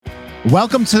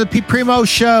Welcome to the Pete Primo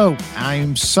Show.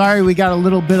 I'm sorry we got a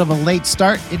little bit of a late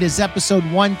start. It is episode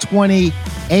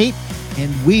 128,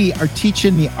 and we are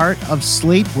teaching the art of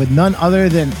sleep with none other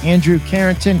than Andrew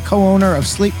Carrington, co-owner of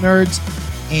Sleep Nerds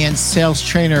and sales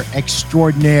trainer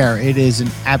extraordinaire. It is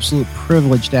an absolute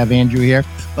privilege to have Andrew here,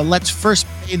 but let's first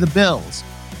pay the bills.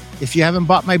 If you haven't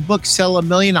bought my book, Sell a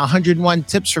Million, 101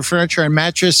 Tips for Furniture and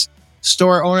Mattress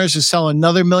Store Owners to Sell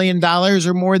Another $1 million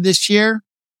or more this year,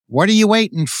 what are you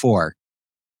waiting for?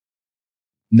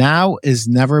 Now has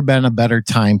never been a better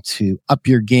time to up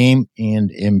your game and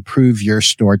improve your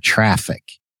store traffic.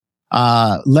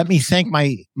 Let me thank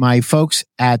my folks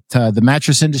at the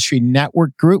Mattress Industry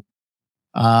Network Group.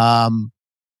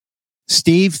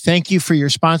 Steve, thank you for your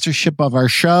sponsorship of our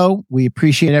show. We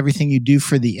appreciate everything you do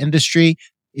for the industry.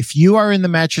 If you are in the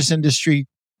mattress industry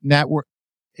network,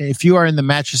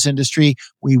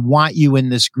 we want you in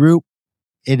this group.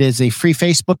 It is a free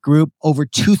Facebook group, over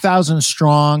 2,000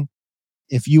 strong.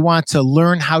 If you want to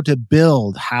learn how to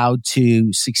build, how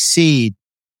to succeed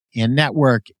and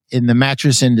network in the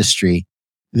mattress industry,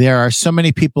 there are so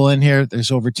many people in here. There's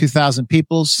over 2,000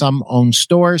 people. Some own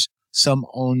stores, some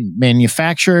own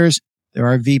manufacturers. There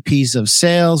are VPs of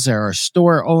sales. There are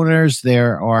store owners.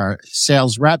 There are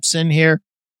sales reps in here.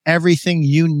 Everything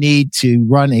you need to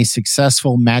run a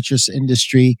successful mattress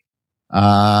industry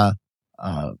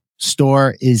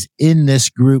store is in this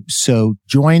group. So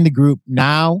join the group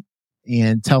now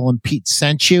and tell them Pete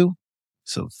sent you.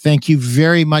 So thank you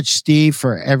very much, Steve,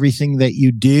 for everything that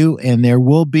you do. And there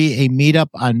will be a meetup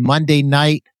on Monday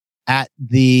night at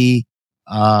the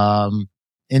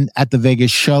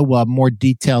Vegas show. We'll have more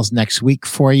details next week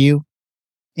for you.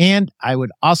 And I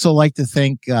would also like to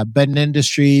thank Bed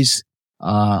Industries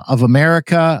of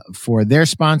America for their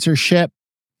sponsorship.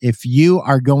 If you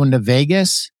are going to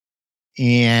Vegas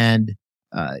and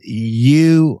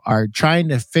you are trying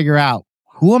to figure out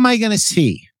who am I going to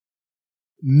see,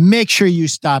 make sure you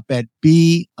stop at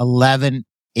B1118.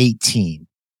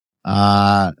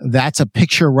 That's a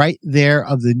picture right there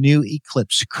of the new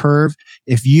Eclipse curve.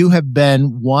 If you have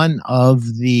been one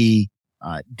of the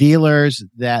dealers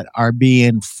that are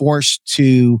being forced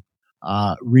to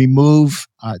remove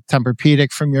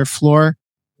Tempur-Pedic from your floor,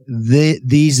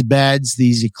 these beds,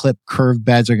 these Eclipse curve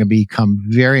beds are going to become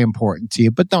very important to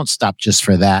you, but don't stop just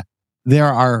for that. There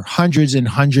are hundreds and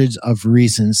hundreds of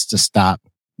reasons to stop,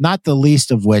 not the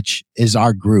least of which is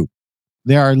our group.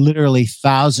 There are literally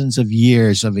thousands of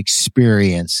years of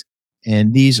experience,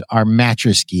 and these are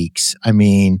mattress geeks. I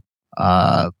mean,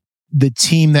 the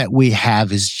team that we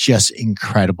have is just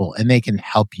incredible, and they can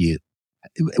help you.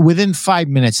 Within 5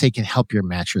 minutes, they can help your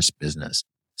mattress business.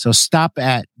 So stop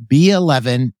at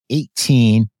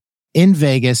B1118 in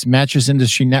Vegas, Mattress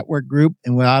Industry Network Group.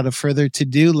 And without a further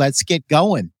ado, let's get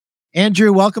going.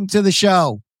 Andrew, welcome to the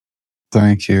show.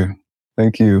 Thank you.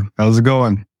 How's it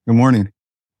going? Good morning.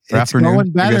 It's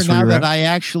going better now that I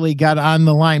actually got on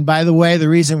the line. By the way, the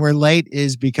reason we're late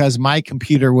is because my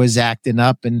computer was acting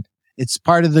up, and it's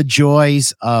part of the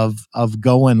joys of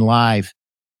going live.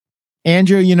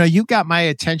 Andrew, you got my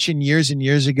attention years and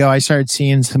years ago. I started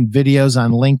seeing some videos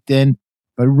on LinkedIn,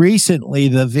 but recently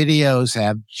the videos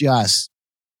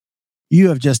you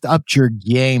have just upped your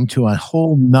game to a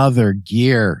whole nother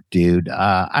gear, dude.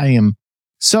 I am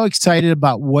so excited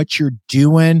about what you're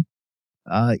doing.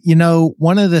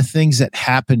 One of the things that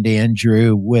happened,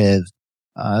 Andrew, with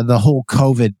the whole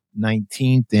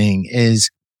COVID-19 thing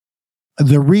is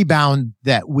the rebound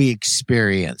that we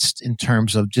experienced in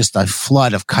terms of just a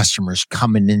flood of customers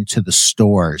coming into the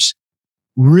stores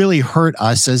really hurt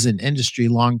us as an industry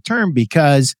long term,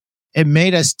 because it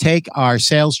made us take our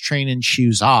sales training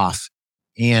shoes off,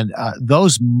 and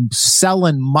those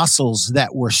selling muscles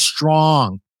that were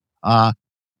strong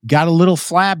got a little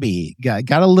flabby,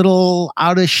 got a little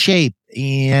out of shape,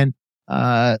 and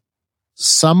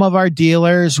some of our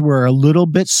dealers were a little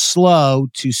bit slow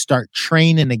to start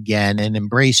training again and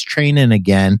embrace training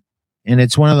again. And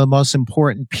it's one of the most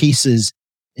important pieces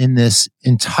in this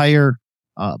entire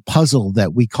puzzle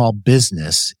that we call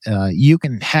business. You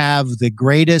can have the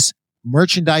greatest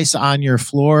merchandise on your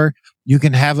floor. You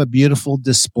can have a beautiful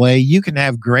display. You can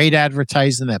have great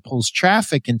advertising that pulls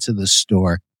traffic into the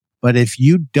store. But if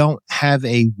you don't have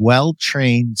a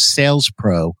well-trained sales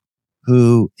pro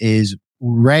who is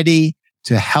ready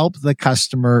to help the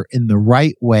customer in the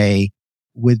right way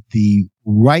with the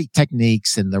right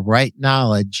techniques and the right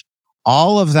knowledge,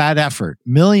 all of that effort,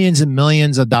 millions and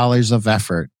millions of dollars of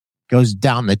effort, goes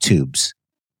down the tubes.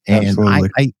 And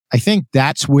I think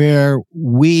that's where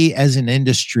we as an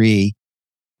industry,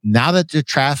 now that the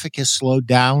traffic has slowed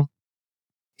down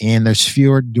and there's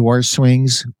fewer door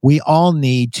swings. We all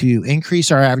need to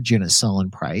increase our average unit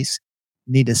selling price,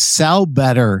 need to sell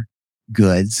better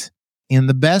goods. And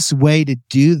the best way to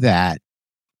do that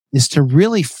is to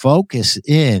really focus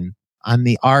in on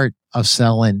the art of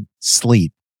selling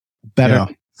sleep, better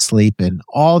sleep, and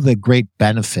all the great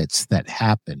benefits that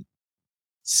happen.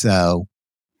 So,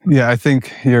 yeah, I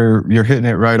think you're hitting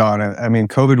it right on it. I mean,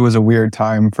 COVID was a weird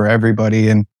time for everybody,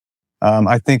 and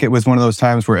I think it was one of those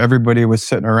times where everybody was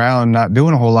sitting around not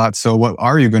doing a whole lot. So, what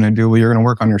are you going to do? Well, you're going to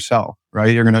work on yourself,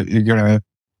 right? You're gonna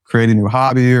create a new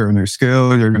hobby or a new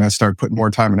skill. You're going to start putting more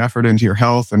time and effort into your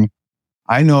health. And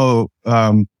I know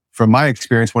from my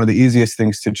experience, one of the easiest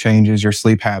things to change is your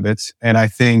sleep habits. And I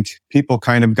think people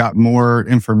kind of got more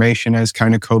information as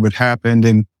kind of COVID happened,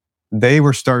 and they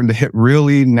were starting to hit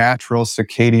really natural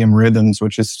circadian rhythms,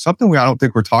 which is something I don't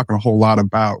think we're talking a whole lot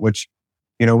about, which,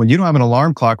 you know, when you don't have an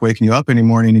alarm clock waking you up any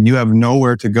morning and you have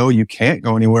nowhere to go, you can't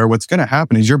go anywhere. What's going to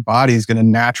happen is your body is going to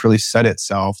naturally set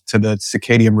itself to the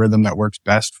circadian rhythm that works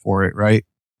best for it. Right.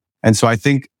 And so I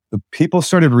think the people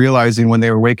started realizing when they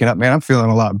were waking up, man, I'm feeling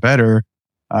a lot better.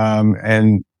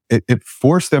 And it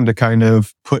forced them to kind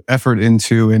of put effort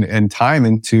into and time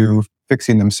into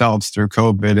fixing themselves through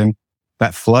COVID. And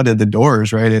that flooded the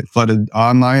doors, right? It flooded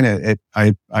online.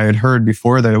 I had heard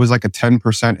before that it was like a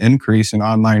 10% increase in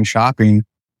online shopping,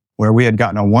 where we had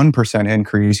gotten a 1%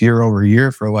 increase year over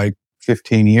year for like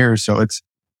 15 years. So it's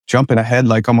jumping ahead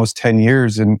like almost 10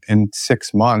 years in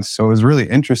 6 months. So it was really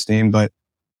interesting. But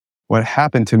what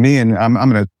happened to me, and I'm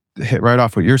going to hit right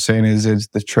off what you're saying, is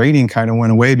the training kind of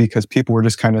went away because people were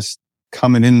just kind of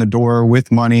coming in the door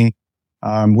with money,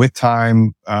 with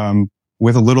time,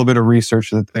 with a little bit of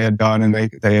research that they had done, and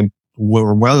they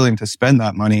were willing to spend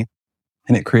that money.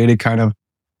 And it created kind of,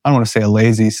 I don't want to say a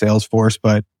lazy sales force,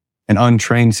 but an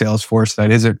untrained sales force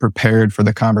that isn't prepared for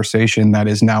the conversation that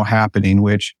is now happening,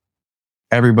 which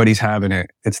everybody's having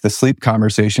it. It's the sleep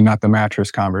conversation, not the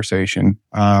mattress conversation.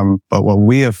 But what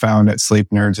we have found at Sleep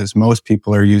Nerds is most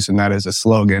people are using that as a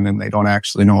slogan, and they don't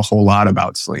actually know a whole lot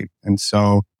about sleep. And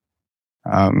so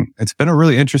it's been a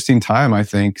really interesting time, I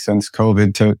think, since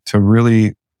COVID to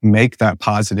really make that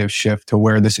positive shift to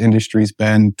where this industry's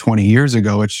been 20 years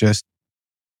ago. It's just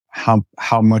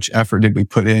how much effort did we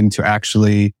put into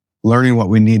actually learning what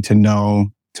we need to know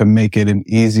to make it an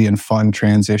easy and fun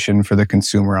transition for the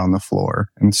consumer on the floor.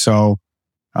 And so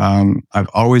I've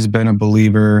always been a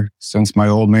believer since my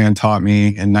old man taught me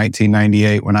in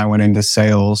 1998 when I went into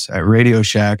sales at Radio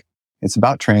Shack. It's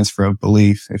about transfer of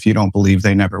belief. If you don't believe,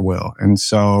 they never will. And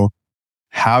so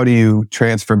how do you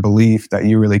transfer belief that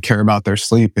you really care about their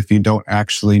sleep if you don't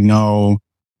actually know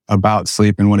about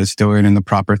sleep and what it's doing and the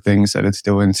proper things that it's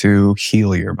doing to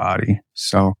heal your body?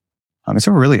 So it's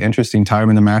a really interesting time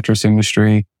in the mattress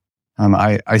industry.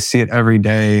 I see it every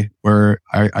day where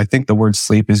I think the word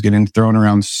sleep is getting thrown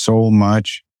around so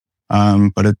much.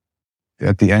 But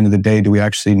at the end of the day, do we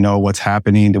actually know what's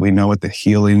happening? Do we know what the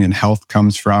healing and health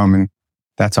comes from? And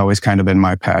that's always kind of been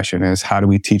my passion, is how do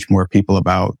we teach more people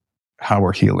about how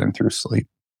we're healing through sleep?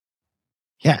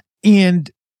 Yeah. And,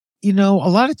 you know, a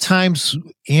lot of times,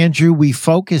 Andrew, we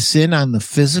focus in on the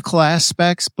physical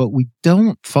aspects, but we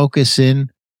don't focus in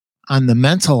on the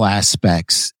mental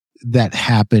aspects that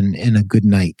happen in a good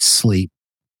night's sleep.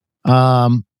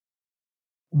 One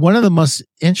of the most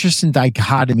interesting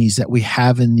dichotomies that we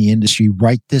have in the industry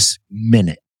right this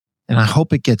minute, and I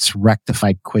hope it gets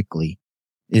rectified quickly,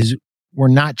 is we're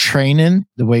not training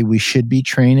the way we should be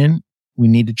training. We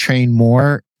need to train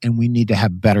more, and we need to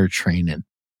have better training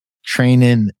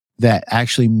that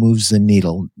actually moves the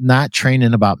needle, not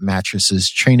training about mattresses,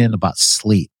 training about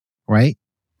sleep, right?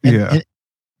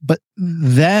 But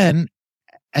then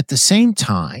at the same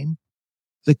time,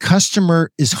 the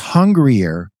customer is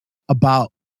hungrier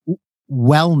about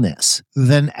wellness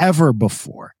than ever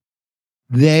before.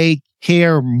 They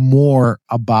care more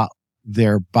about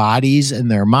their bodies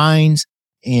and their minds,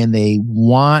 and they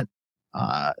want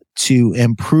to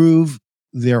improve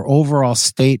their overall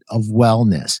state of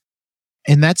wellness.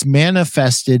 And that's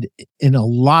manifested in a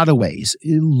lot of ways.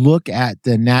 Look at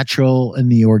the natural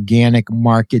and the organic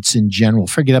markets in general.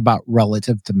 Forget about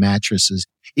relative to mattresses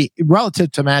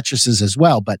as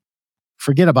well, but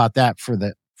forget about that for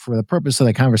the purpose of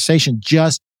the conversation.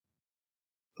 Just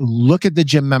look at the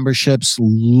gym memberships,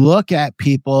 look at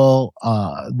people,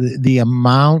 the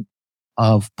amount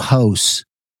of posts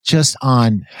just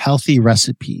on healthy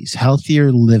recipes,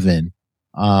 healthier living,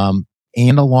 and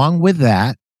along with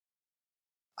that,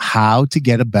 how to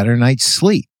get a better night's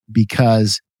sleep,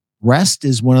 because rest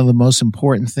is one of the most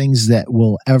important things that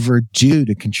we'll ever do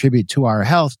to contribute to our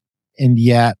health. And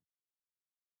yet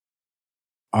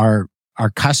our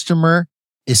customer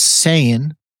is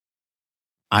saying,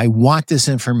 I want this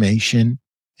information,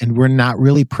 and we're not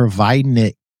really providing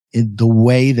it in the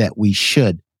way that we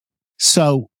should.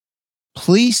 So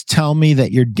please tell me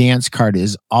that your dance card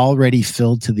is already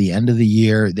filled to the end of the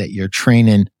year, that you're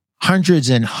training hundreds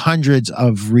and hundreds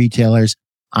of retailers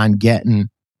on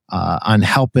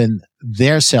helping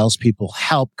their salespeople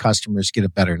help customers get a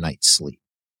better night's sleep.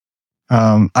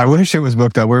 I wish it was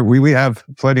booked up. We have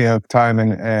plenty of time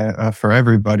and for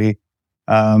everybody.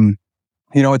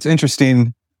 It's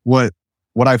interesting. What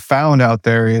I found out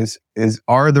there is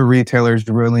are the retailers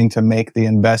willing to make the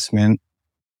investment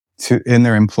in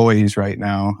their employees right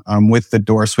now, with the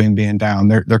door swing being down?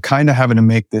 They're kind of having to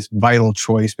make this vital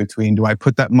choice between, do I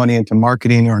put that money into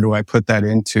marketing or do I put that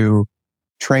into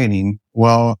training?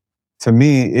 Well, to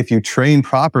me, if you train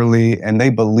properly and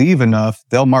they believe enough,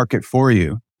 they'll market for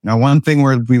you. Now, one thing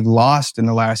where we've lost in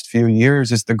the last few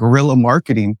years is the guerrilla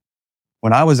marketing.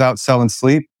 When I was out selling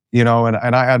sleep,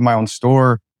 and I had my own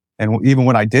store, and even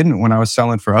when I was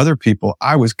selling for other people,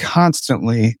 I was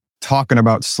constantly talking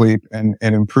about sleep and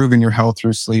improving your health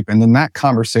through sleep. And then that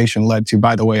conversation led to,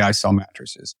 by the way, I sell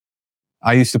mattresses.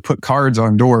 I used to put cards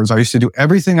on doors. I used to do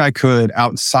everything I could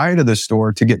outside of the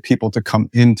store to get people to come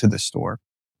into the store.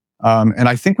 And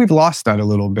I think we've lost that a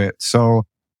little bit. So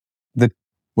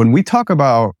when we talk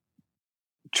about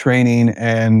training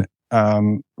and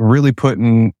really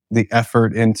putting the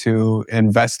effort into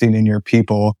investing in your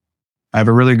people, I have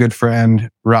a really good friend,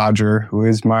 Roger, who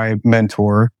is my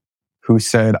mentor, who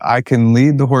said, I can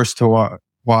lead the horse to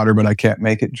water, but I can't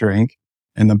make it drink.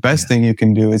 And the best thing you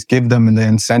can do is give them the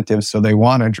incentive so they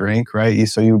want to drink, right?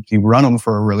 So you run them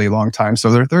for a really long time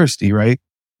so they're thirsty, right?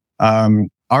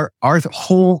 Our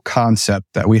whole concept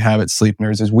that we have at Sleep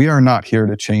Nerds is we are not here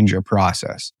to change your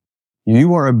process.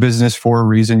 You are a business for a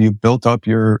reason. You've built up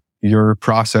your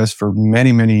process for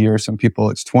many, many years. Some people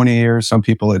it's 20 years. Some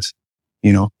people it's,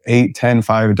 8, 10,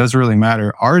 5. It doesn't really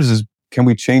matter. Ours is, can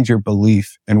we change your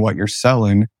belief in what you're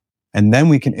selling? And then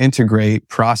we can integrate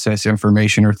process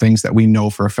information or things that we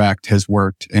know for a fact has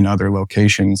worked in other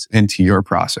locations into your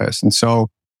process. And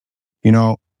so,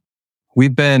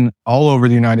 we've been all over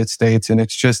the United States, and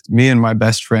it's just me and my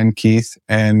best friend, Keith,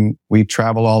 and we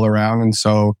travel all around. And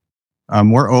so,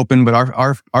 we're open, but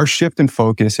our shift in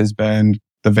focus has been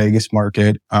the Vegas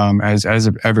market, as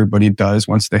everybody does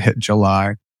once they hit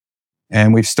July.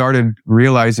 And we've started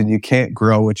realizing you can't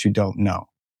grow what you don't know.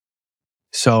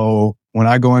 So when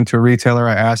I go into a retailer,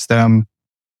 I ask them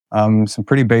some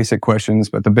pretty basic questions,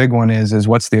 but the big one is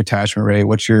what's the attachment rate?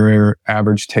 What's your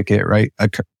average ticket, right? A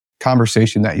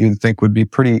conversation that you'd think would be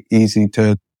pretty easy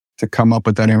to come up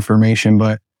with that information,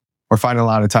 but we're finding a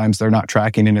lot of times they're not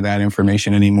tracking into that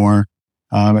information anymore.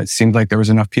 It seemed like there was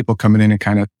enough people coming in and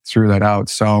kind of threw that out.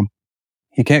 So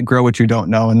you can't grow what you don't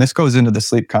know. And this goes into the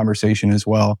sleep conversation as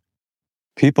well.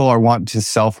 People are wanting to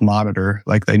self-monitor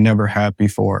like they never have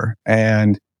before.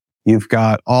 And you've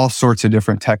got all sorts of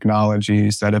different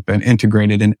technologies that have been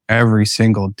integrated in every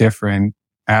single different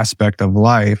aspect of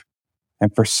life.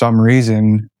 And for some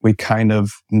reason, we kind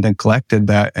of neglected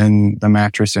that in the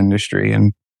mattress industry.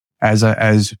 And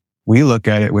as we look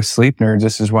at it with Sleep Nerds,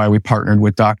 this is why we partnered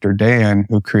with Dr. Dan,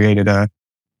 who created a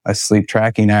sleep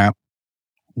tracking app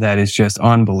that is just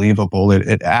unbelievable.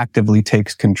 It actively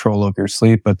takes control of your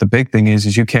sleep. But the big thing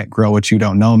is you can't grow what you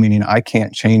don't know, meaning I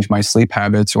can't change my sleep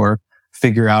habits or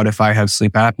figure out if I have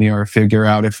sleep apnea or figure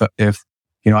out if I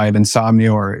have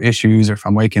insomnia or issues or if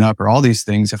I'm waking up or all these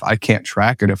things if I can't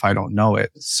track it, if I don't know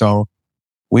it. So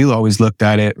we always looked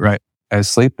at it, right, as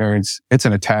Sleep Nerds, it's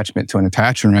an attachment to an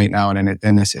attachment right now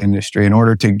in this industry. In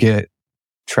order to get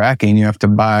tracking, you have to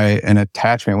buy an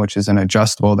attachment, which is an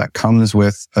adjustable that comes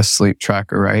with a sleep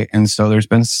tracker, right? And so there's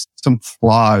been some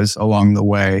flaws along the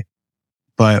way,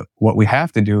 but what we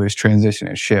have to do is transition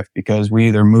and shift because we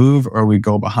either move or we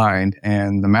go behind.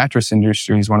 And the mattress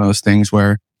industry is one of those things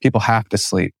where people have to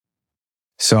sleep.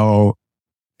 So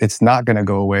it's not going to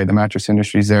go away. The mattress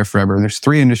industry is there forever. There's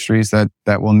 3 industries that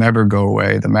will never go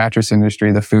away: the mattress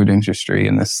industry, the food industry,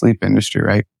 and the sleep industry,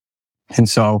 right? And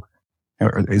so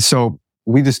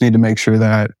we just need to make sure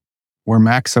that we're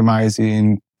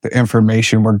maximizing the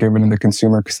information we're giving to the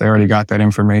consumer because they already got that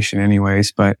information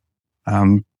anyways. But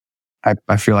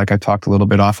I feel like I talked a little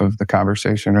bit off of the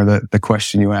conversation or the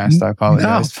question you asked. I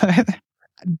apologize.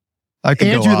 No.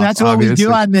 Andrew, that's what we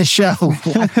do on this show.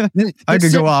 I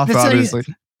could go off, obviously.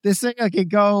 This thing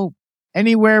could go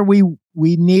anywhere we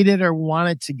need it or want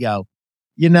it to go.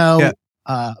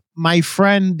 My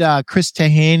friend Chris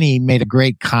Tahani made a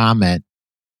great comment.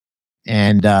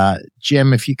 And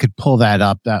Jim, if you could pull that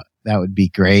up, that would be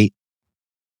great.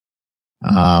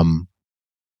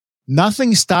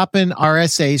 Nothing stopping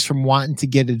RSAs from wanting to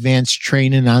get advanced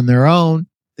training on their own.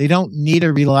 They don't need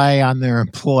to rely on their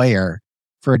employer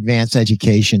for advanced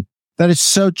education. That is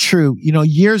so true.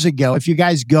 Years ago, if you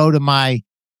guys go to my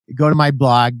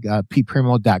blog,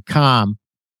 pprimo.com,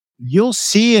 you'll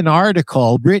see an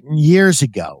article written years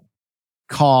ago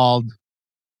called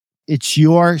 "It's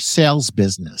Your Sales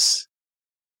Business."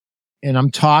 And I'm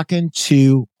talking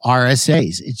to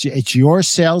RSAs. It's your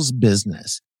sales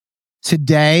business.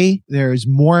 Today, there is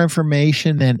more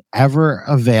information than ever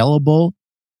available,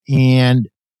 and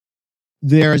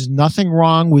there is nothing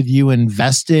wrong with you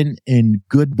investing in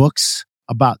good books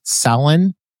about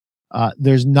selling.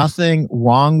 There's nothing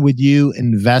wrong with you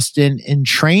investing in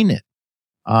training.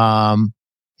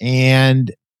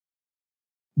 And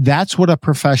that's what a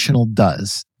professional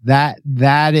does. That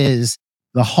is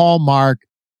the hallmark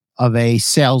of a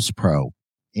sales pro.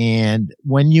 And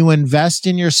when you invest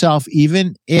in yourself,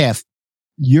 even if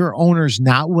your owner's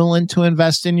not willing to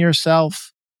invest in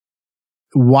yourself,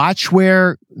 watch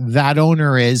where that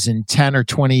owner is in 10 or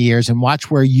 20 years and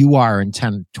watch where you are in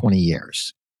 10, 20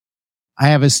 years. I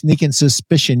have a sneaking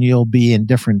suspicion you'll be in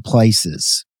different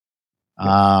places.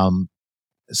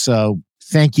 So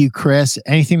thank you, Chris.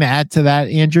 Anything to add to that,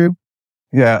 Andrew?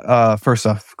 Yeah. First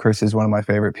off, Chris is one of my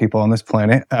favorite people on this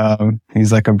planet.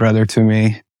 He's like a brother to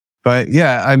me. But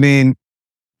yeah, I mean,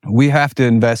 we have to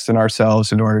invest in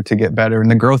ourselves in order to get better.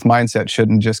 And the growth mindset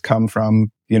shouldn't just come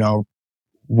from,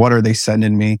 what are they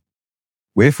sending me?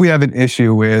 If we have an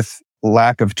issue with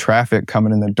lack of traffic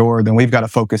coming in the door, then we've got to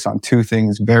focus on two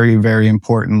things very, very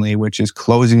importantly, which is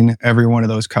closing every one of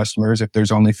those customers if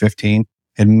there's only 15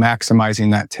 and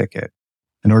maximizing that ticket.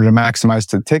 In order to maximize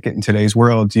the ticket in today's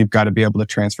world, you've got to be able to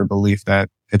transfer belief that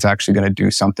it's actually going to do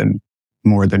something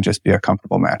more than just be a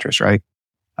comfortable mattress, right?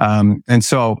 And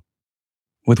so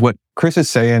with what Chris is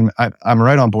saying, I'm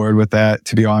right on board with that,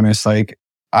 to be honest.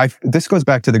 This goes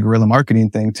back to the guerrilla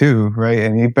marketing thing too, right?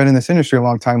 And you've been in this industry a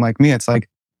long time like me. It's like,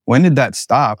 when did that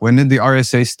stop? When did the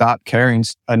RSA stop caring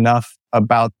enough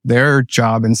about their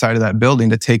job inside of that building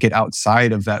to take it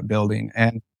outside of that building?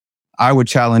 And I would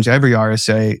challenge every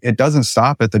RSA. It doesn't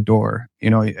stop at the door.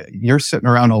 You're sitting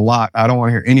around a lot. I don't want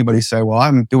to hear anybody say, well,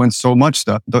 I'm doing so much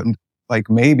stuff.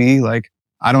 Maybe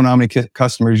I don't know how many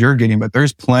customers you're getting, but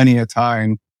there's plenty of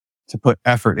time to put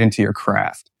effort into your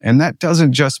craft. And that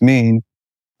doesn't just mean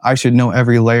I should know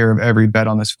every layer of every bed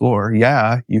on this floor.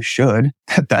 Yeah, you should.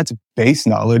 That's base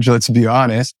knowledge. Let's be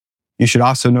honest. You should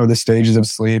also know the stages of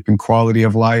sleep and quality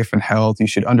of life and health. You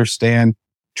should understand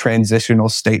transitional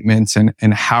statements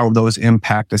and how those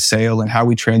impact a sale and how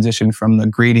we transition from the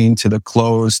greeting to the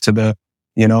close to the,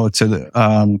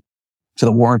 to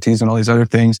the warranties and all these other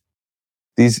things.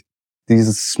 These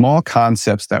small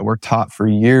concepts that were taught for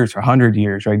years, for 100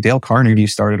 years, right? Dale Carnegie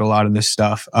started a lot of this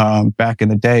stuff, back in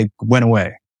the day, went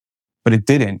away, but it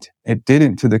didn't. It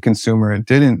didn't to the consumer. It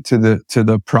didn't to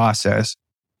the process.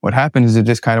 What happened is it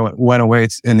just kind of went away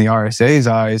in the RSA's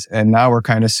eyes. And now we're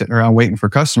kind of sitting around waiting for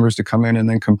customers to come in and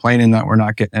then complaining that we're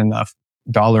not getting enough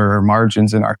dollar or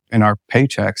margins in our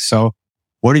paychecks. So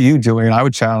what are you doing? I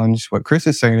would challenge what Chris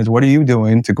is saying is, what are you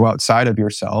doing to go outside of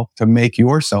yourself to make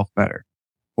yourself better?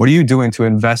 What are you doing to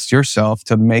invest yourself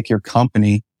to make your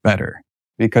company better?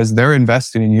 Because they're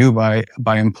investing in you by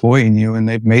employing you, and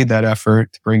they've made that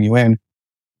effort to bring you in.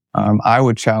 I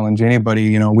would challenge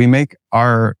anybody,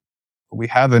 we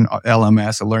have an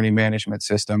LMS, a learning management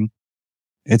system.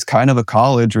 It's kind of a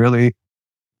college, really.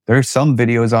 There's some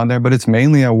videos on there, but it's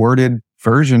mainly a worded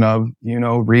version of,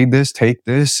 read this, take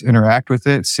this, interact with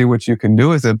it, see what you can do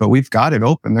with it. But we've got it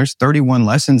open. There's 31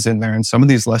 lessons in there. And some of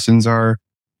these lessons are,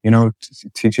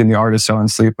 teaching the art of sell and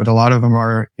sleep, but a lot of them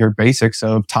are your basics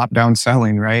of top-down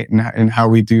selling, right? And how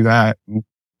we do that,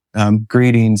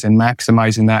 greetings and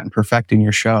maximizing that and perfecting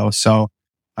your show. So,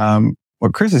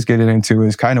 what Chris is getting into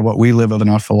is kind of what we live in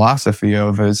our philosophy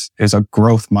of is a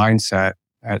growth mindset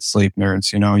at Sleep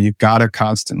Nerds. You've got to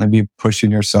constantly be pushing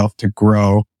yourself to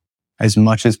grow as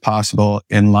much as possible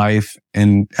in life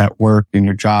and at work, in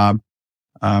your job.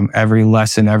 Every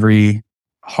lesson, every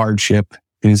hardship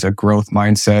is a growth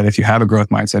mindset. If you have a growth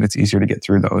mindset, it's easier to get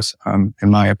through those,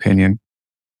 in my opinion.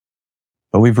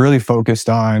 But we've really focused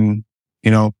on,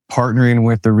 partnering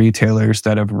with the retailers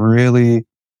that have really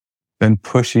been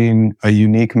pushing a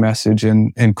unique message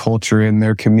and culture in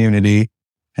their community.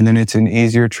 And then it's an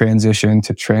easier transition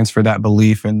to transfer that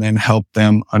belief and then help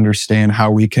them understand how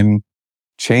we can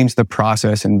change the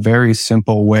process in very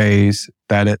simple ways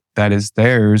that is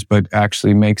theirs, but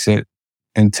actually makes it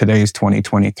in today's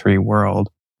 2023 world.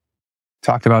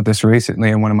 Talked about this recently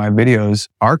in one of my videos.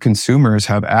 Our consumers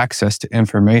have access to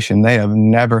information they have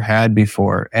never had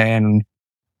before. And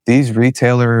these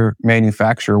retailer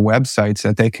manufacturer websites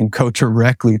that they can go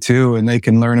directly to, and they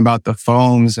can learn about the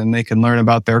foams, and they can learn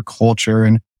about their culture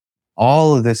and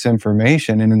all of this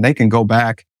information. And then they can go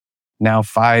back now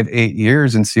 5-8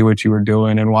 years and see what you were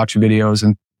doing and watch videos,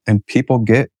 and people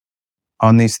get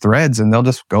on these threads and they'll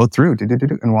just go through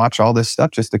and watch all this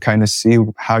stuff just to kind of see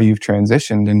how you've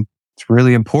transitioned. And it's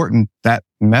really important that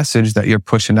message that you're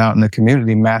pushing out in the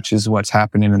community matches what's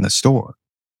happening in the store.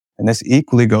 And this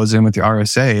equally goes in with the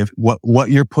RSA. If what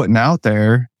you're putting out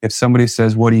there, if somebody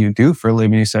says, what do you do for a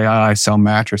living? You say, I sell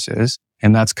mattresses.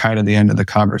 And that's kind of the end of the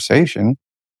conversation.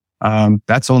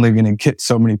 That's only going to get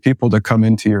so many people to come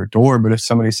into your door. But if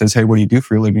somebody says, hey, what do you do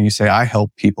for your living? You say, I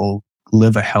help people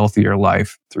live a healthier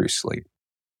life through sleep.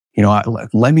 You know,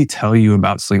 let me tell you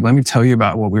about sleep. Let me tell you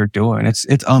about what we're doing.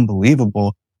 It's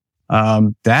unbelievable.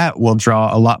 That will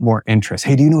draw a lot more interest.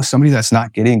 Hey, do you know somebody that's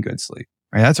not getting good sleep?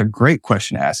 Right? That's a great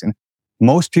question to ask. And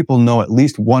most people know at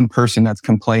least one person that's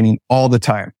complaining all the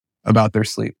time about their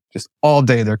sleep. Just all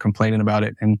day they're complaining about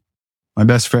it. And my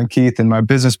best friend Keith and my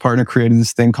business partner created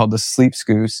this thing called the sleep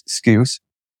excuse,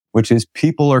 which is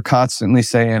people are constantly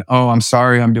saying, oh, I'm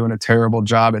sorry, I'm doing a terrible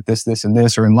job at this, and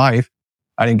this, or in life.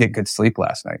 I didn't get good sleep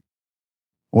last night.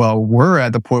 Well, we're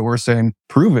at the point where we're saying,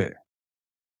 prove it.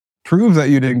 Prove that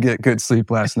you didn't get good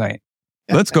sleep last night.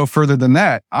 Let's go further than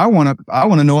that. I want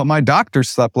to know what my doctor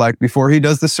slept like before he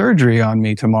does the surgery on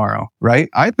me tomorrow, right?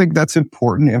 I think that's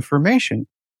important information.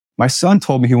 My son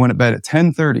told me he went to bed at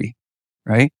 10:30,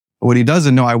 right? But what he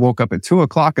doesn't know, I woke up at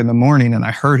 2:00 in the morning and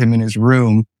I heard him in his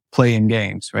room playing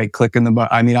games, right? Clicking the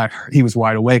button. I mean, he was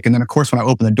wide awake. And then of course, when I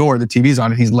opened the door, the TV's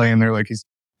on and he's laying there like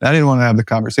I didn't want to have the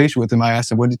conversation with him. I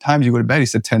asked him, what time did you go to bed? He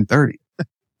said 10:30.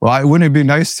 Well, wouldn't it be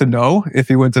nice to know if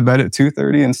he went to bed at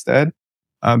 2:30 instead?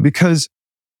 Because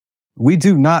we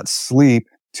do not sleep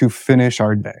to finish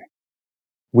our day.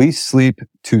 We sleep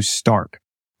to start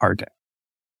our day.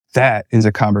 That is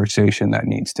a conversation that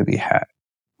needs to be had.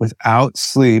 Without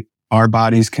sleep, our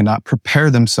bodies cannot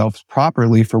prepare themselves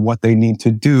properly for what they need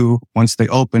to do once they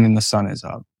open and the sun is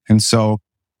up. And so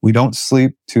we don't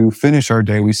sleep to finish our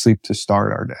day. We sleep to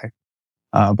start our day.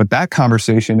 But that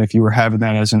conversation, if you were having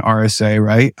that as an RSA,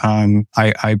 right?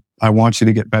 I want you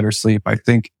to get better sleep. I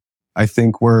think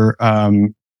we're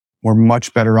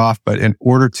much better off. But in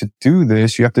order to do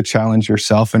this, you have to challenge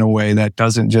yourself in a way that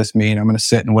doesn't just mean I'm going to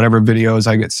sit in whatever videos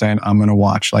I get sent, I'm going to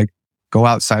watch. Like, go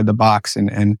outside the box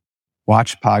and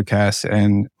watch podcasts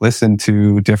and listen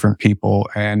to different people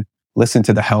and listen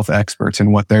to the health experts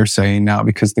and what they're saying now,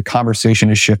 because the conversation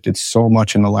has shifted so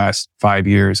much in the last 5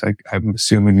 years. I'm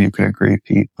assuming you can agree,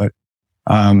 Pete. But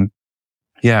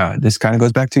yeah, this kind of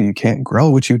goes back to you can't grow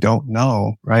what you don't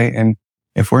know, right? And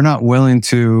if we're not willing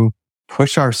to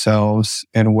push ourselves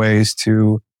in ways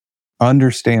to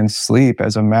understand sleep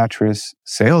as a mattress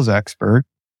sales expert,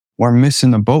 we're missing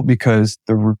the boat, because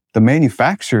the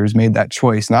manufacturers made that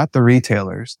choice, not the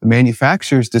retailers. The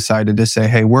manufacturers decided to say,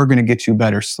 hey, we're going to get you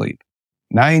better sleep.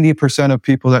 90% of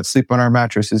people that sleep on our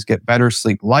mattresses get better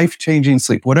sleep, life-changing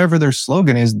sleep, whatever their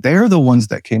slogan is. They're the ones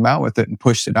that came out with it and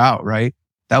pushed it out, right?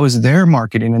 That was their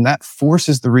marketing, and that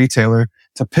forces the retailer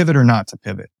to pivot or not to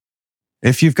pivot.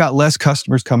 If you've got less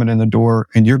customers coming in the door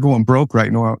and you're going broke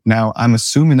right now, I'm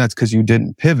assuming that's because you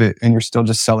didn't pivot and you're still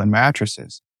just selling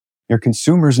mattresses. Your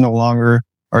consumers no longer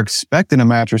are expecting a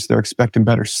mattress. They're expecting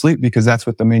better sleep because that's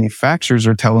what the manufacturers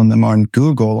are telling them on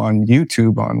Google, on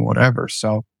YouTube, on whatever.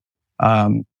 So,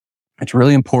 it's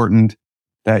really important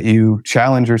that you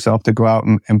challenge yourself to go out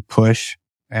and push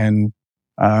and,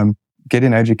 get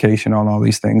an education on all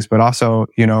these things, but also,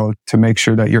 to make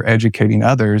sure that you're educating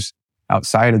others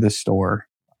outside of the store,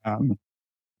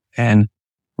 and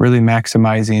really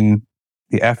maximizing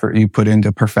the effort you put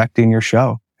into perfecting your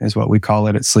show is what we call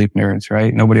it at Sleep Nerds,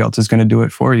 right? Nobody else is going to do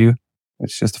it for you.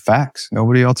 It's just facts.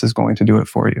 Nobody else is going to do it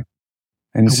for you.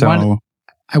 And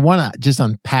I want to just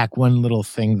unpack one little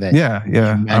thing that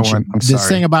I'm sorry. This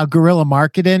thing about guerrilla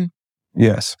marketing.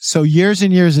 Yes. So years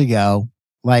and years ago,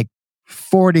 like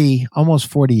almost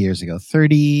 40 years ago,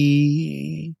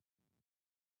 38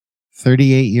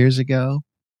 years ago,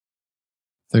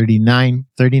 39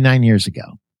 years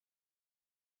ago,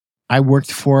 I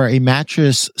worked for a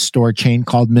mattress store chain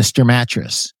called Mr.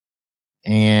 Mattress.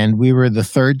 And we were the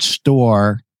third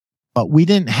store, but we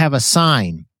didn't have a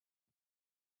sign.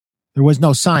 There was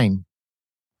no sign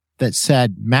that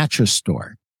said mattress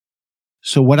store.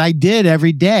 So what I did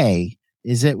every day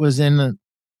is, it was in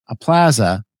a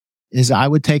plaza, is I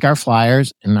would take our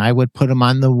flyers and I would put them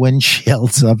on the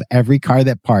windshields of every car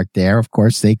that parked there. Of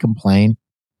course, they complained,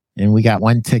 and we got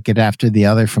one ticket after the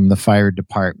other from the fire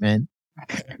department.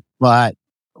 But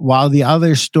while the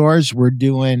other stores were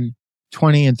doing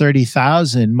 20 and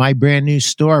 30,000. My brand new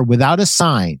store without a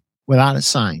sign,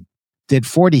 did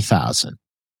 40,000.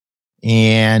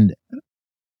 And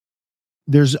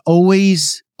there's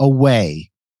always a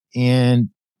way. And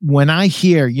when I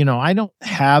hear, I don't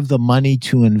have the money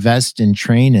to invest in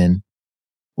training,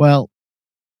 well,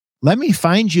 let me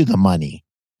find you the money.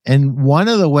 And one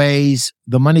of the ways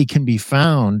the money can be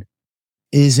found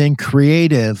is in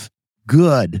creative,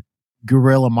 good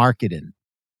guerrilla marketing.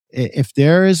 If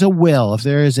there is a will, if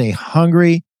there is a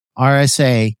hungry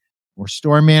RSA or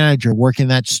store manager working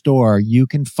that store, you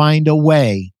can find a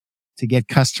way to get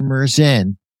customers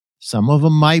in. Some of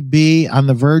them might be on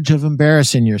the verge of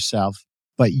embarrassing yourself,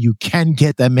 but you can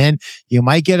get them in. You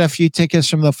might get a few tickets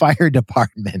from the fire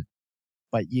department,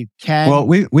 but you can. Well,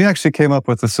 we actually came up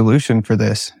with a solution for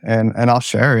this, and I'll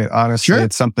share it. Honestly, Sure.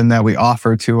 It's something that we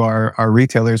offer to our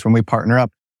retailers when we partner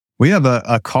up. We have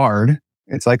a card.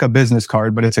 It's like a business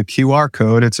card, but it's a QR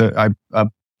code. It's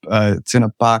it's in a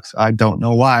box. I don't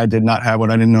know why I did not have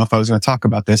one. I didn't know if I was going to talk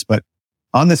about this, but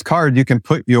on this card, you can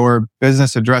put your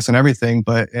business address and everything,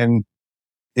 and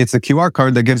it's a QR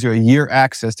card that gives you a year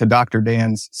access to Dr.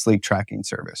 Dan's sleep tracking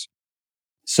service.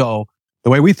 So the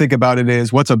way we think about it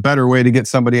is, what's a better way to get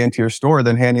somebody into your store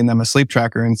than handing them a sleep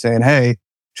tracker and saying, hey,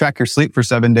 track your sleep for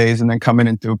 7 days and then come in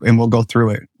and we'll go through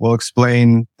it. We'll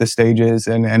explain the stages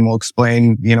and we'll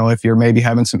explain, if you're maybe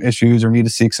having some issues or need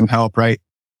to seek some help, right?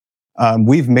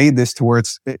 We've made this to where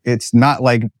it's not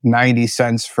like 90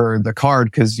 cents for the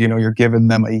card because, you're giving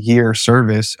them a year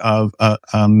service of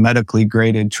a medically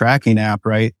graded tracking app,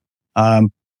 right?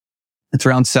 It's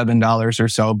around $7 or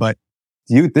so, but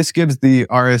this gives the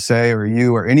RSA or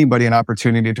you or anybody an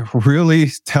opportunity to really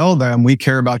tell them, we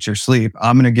care about your sleep.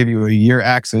 I'm going to give you a year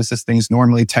access. This thing's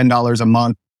normally $10 a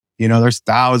month. There's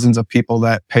thousands of people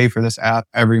that pay for this app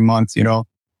every month,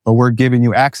 but we're giving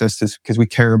you access to because we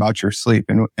care about your sleep.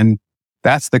 And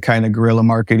that's the kind of guerrilla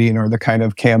marketing or the kind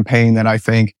of campaign that I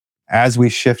think as we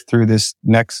shift through this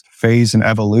next phase and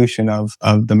evolution of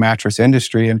the mattress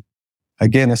industry. And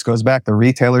again, this goes back, the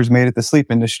retailers made it the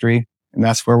sleep industry. And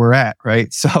that's where we're at,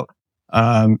 right? So,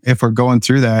 if we're going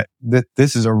through that,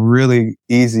 this is a really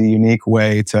easy, unique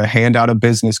way to hand out a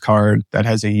business card that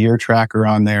has a year tracker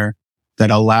on there that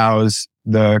allows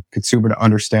the consumer to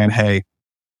understand, hey,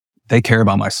 they care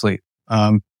about my sleep.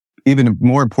 Even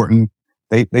more important,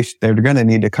 they're going to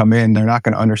need to come in. They're not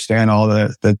going to understand all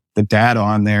the data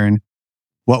on there. And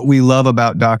what we love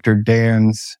about Dr.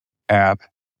 Dan's app,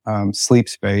 Sleep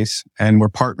Space, and we're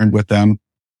partnered with them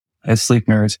as Sleep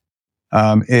Nerds,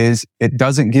 is it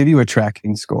doesn't give you a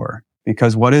tracking score,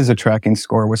 because what is a tracking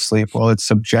score with sleep? Well, it's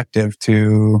subjective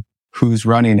to who's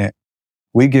running it.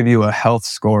 We give you a health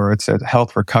score. It's a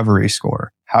health recovery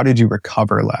score. How did you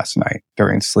recover last night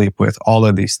during sleep with all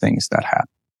of these things that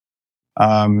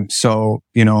happen? So,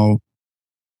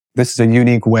 this is a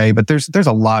unique way, but there's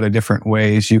a lot of different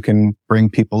ways you can bring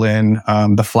people in.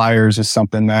 The flyers is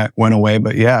something that went away,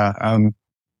 but yeah,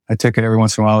 a ticket every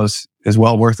once in a while is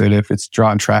well worth it if it's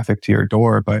drawing traffic to your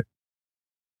door. But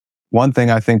one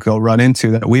thing I think they'll run into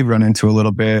that we've run into a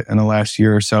little bit in the last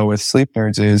year or so with Sleep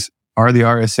Nerds is, are the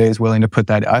RSAs willing to put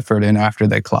that effort in after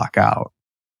they clock out?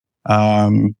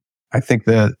 I think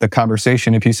the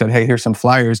conversation, if you said, hey, here's some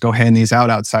flyers, go hand these out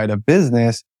outside of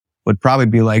business, would probably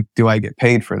be like, do I get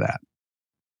paid for that?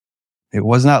 It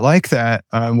was not like that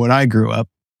when I grew up.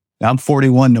 Now, I'm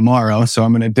 41 tomorrow, so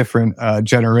I'm in a different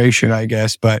generation, I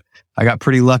guess. But I got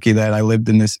pretty lucky that I lived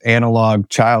in this analog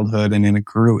childhood, and then it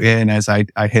grew in as I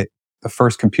hit the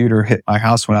first computer hit my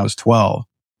house when I was 12.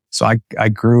 So I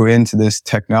grew into this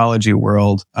technology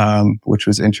world, which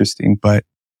was interesting. But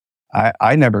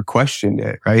I never questioned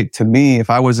it, right? To me,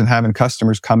 if I wasn't having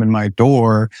customers come in my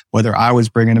door, whether I was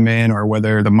bringing them in or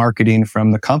whether the marketing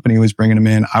from the company was bringing them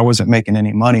in, I wasn't making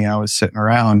any money. I was sitting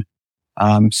around.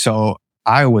 So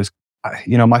I was,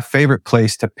 my favorite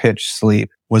place to pitch sleep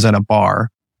was at a bar.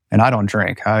 And I don't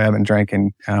drink. I haven't drank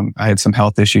in, I had some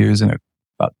health issues, and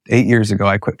about 8 years ago,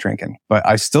 I quit drinking. But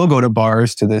I still go to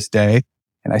bars to this day,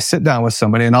 and I sit down with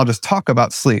somebody and I'll just talk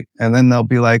about sleep. And then they'll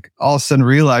be like, all of a sudden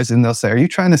realizing, they'll say, are you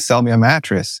trying to sell me a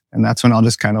mattress? And that's when I'll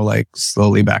just kind of like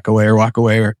slowly back away or walk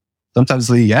away, or sometimes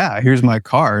yeah, here's my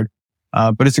card.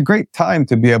 But it's a great time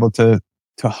to be able to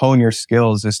hone your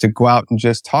skills, is to go out and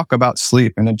just talk about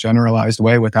sleep in a generalized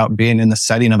way without being in the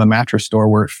setting of a mattress store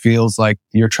where it feels like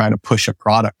you're trying to push a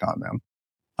product on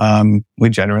them.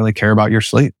 We generally care about your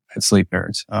sleep at Sleep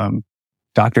Nerds.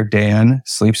 Dr. Dan,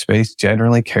 Sleep Space,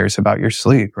 generally cares about your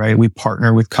sleep, right? We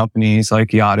partner with companies like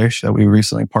Yachtish that we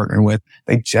recently partnered with.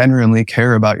 They generally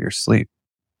care about your sleep,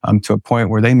 to a point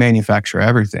where they manufacture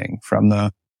everything from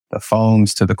the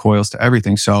foams to the coils to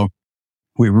everything. So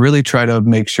we really try to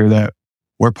make sure that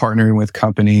we're partnering with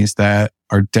companies that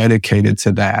are dedicated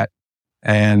to that.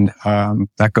 And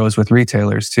that goes with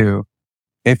retailers too.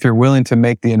 If you're willing to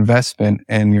make the investment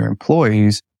in your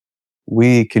employees,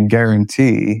 we can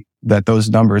guarantee that those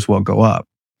numbers will go up.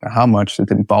 Now, how much it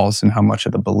involves and how much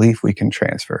of the belief we can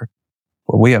transfer.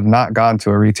 Well, we have not gone to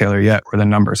a retailer yet where the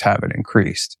numbers haven't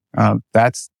increased.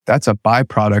 That's a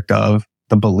byproduct of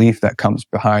the belief that comes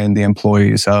behind the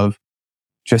employees of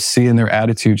just seeing their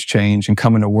attitudes change and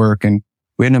coming to work. And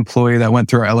we had an employee that went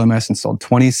through our LMS and sold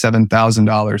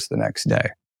 $27,000 the next day,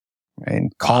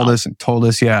 and called us and told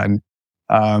us, yeah. And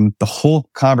the whole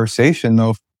conversation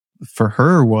though for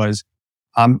her was,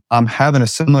 I'm having a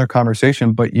similar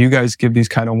conversation, but you guys give these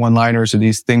kind of one-liners or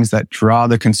these things that draw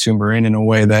the consumer in a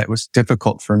way that was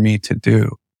difficult for me to do.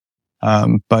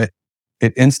 But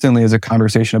it instantly is a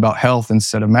conversation about health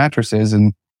instead of mattresses.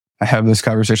 And I have this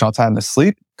conversation all the time. The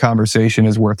sleep conversation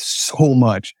is worth so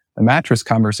much. The mattress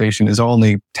conversation is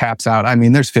only taps out. I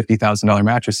mean, there's $50,000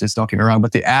 mattresses, don't get me wrong,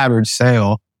 but the average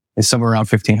sale is somewhere around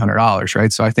 $1,500,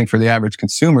 right? So I think for the average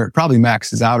consumer, it probably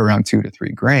maxes out around $2,000 to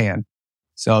 $3,000.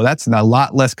 So that's a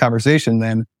lot less conversation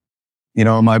than,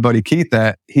 my buddy Keith,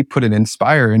 that he put an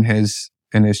Inspire in his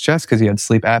chest because he had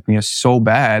sleep apnea so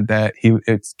bad that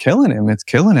it's killing him. It's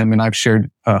killing him. And I've shared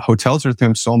hotels with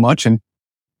him so much. And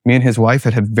me and his wife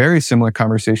had very similar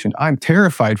conversation. I'm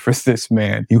terrified for this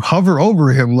man. You hover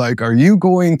over him like, are you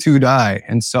going to die?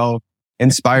 And so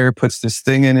Inspire puts this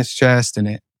thing in his chest and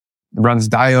it runs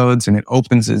diodes and it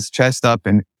opens his chest up,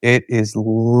 and it is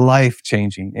life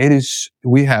changing.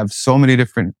 We have so many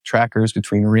different trackers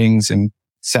between rings and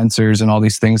sensors and all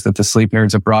these things that the sleep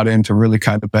nerds have brought in to really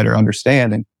kind of better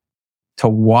understand, and to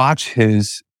watch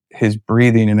his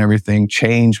breathing and everything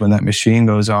change when that machine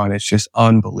goes on. It's just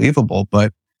unbelievable,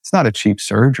 but it's not a cheap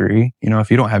surgery. If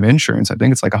you don't have insurance, I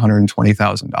think it's like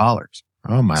 $120,000.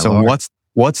 Oh my So Lord.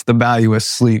 what's the value of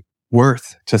sleep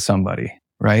worth to somebody,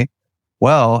 right?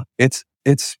 Well, it's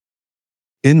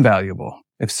invaluable.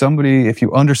 If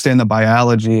you understand the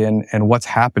biology and what's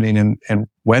happening and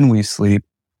when we sleep,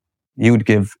 you would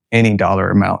give any dollar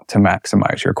amount to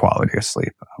maximize your quality of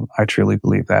sleep. I truly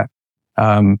believe that.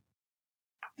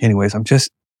 Anyways, I'm just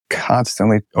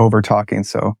constantly over talking.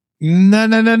 So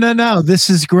No. This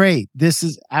is great. This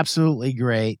is absolutely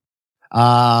great.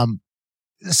 So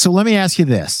let me ask you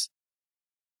this.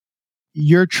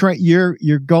 You're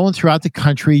going throughout the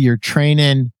country. You're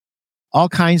training all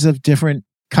kinds of different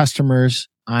customers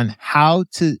on how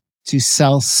to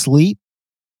sell sleep,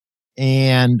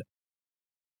 and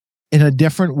in a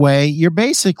different way. You're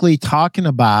basically talking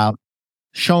about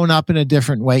showing up in a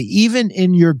different way. Even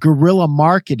in your guerrilla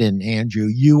marketing, Andrew,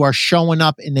 you are showing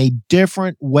up in a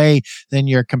different way than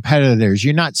your competitors.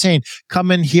 You're not saying come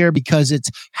in here because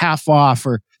it's half off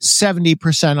or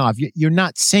 70% off. You're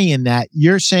not saying that.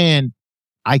 You're saying,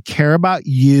 I care about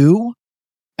you.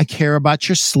 I care about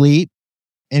your sleep,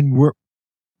 and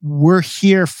we're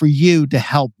here for you to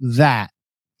help that.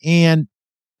 And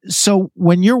so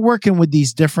when you're working with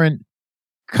these different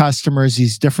customers,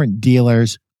 these different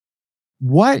dealers,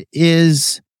 what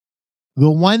is the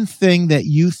one thing that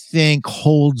you think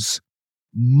holds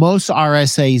most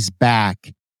RSAs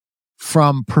back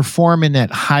from performing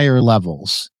at higher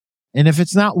levels? And if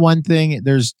it's not one thing,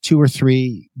 there's two or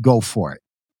three, go for it.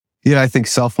 yeah, I think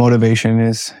self-motivation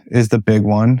is the big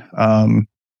one.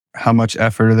 How much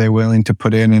effort are they willing to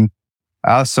put in? And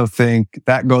I also think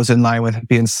that goes in line with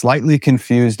being slightly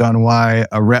confused on why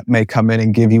a rep may come in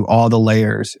and give you all the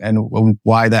layers and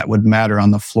why that would matter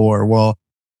on the floor. Well,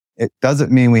 it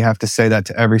doesn't mean we have to say that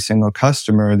to every single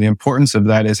customer. The importance of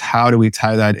that is how do we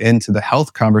tie that into the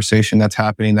health conversation that's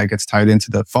happening, that gets tied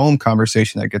into the foam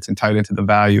conversation, that gets tied into the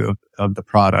value of the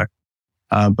product.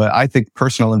 But I think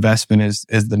personal investment is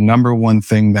the number one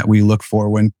thing that we look for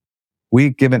when we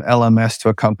give an LMS to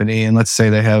a company. And let's say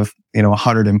they have,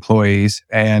 100 employees,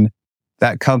 and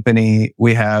that company,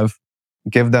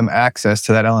 give them access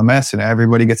to that LMS, and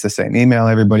everybody gets the same email.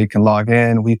 Everybody can log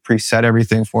in. We preset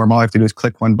everything for them. All I have to do is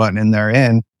click one button and they're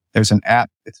in. There's an app.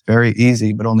 It's very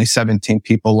easy, but only 17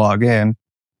 people log in.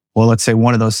 Well, let's say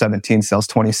one of those 17 sells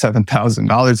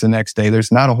 $27,000 the next day. There's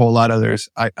not a whole lot of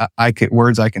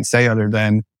words I can say other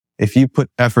than if you put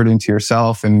effort into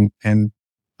yourself and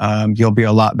you'll be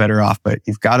a lot better off. But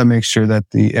you've got to make sure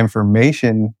that the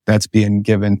information that's being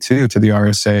given to the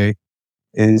RSA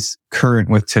is current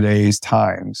with today's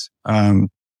times.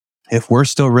 If we're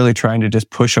still really trying to just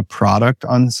push a product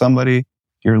on somebody,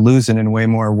 you're losing in way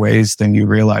more ways than you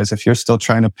realize. If you're still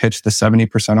trying to pitch the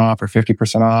 70% off or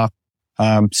 50% off,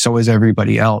 so is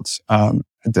everybody else.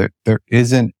 There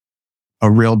isn't a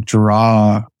real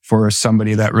draw for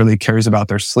somebody that really cares about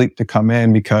their sleep to come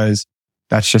in, because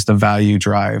that's just a value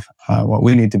drive. What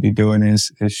we need to be doing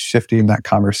is shifting that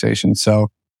conversation. So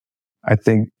I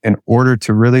think in order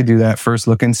to really do that, first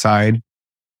look inside.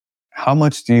 How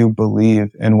much do you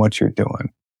believe in what you're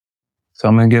doing? So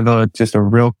I'm going to give just a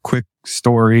real quick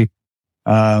story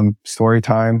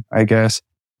time, I guess.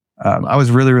 I was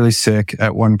really, really sick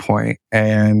at one point,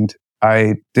 and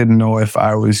I didn't know if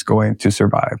I was going to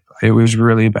survive. It was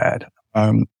really bad.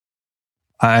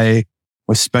 I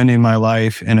was spending my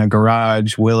life in a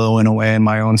garage, willowing away in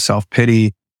my own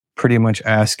self-pity, pretty much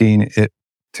asking it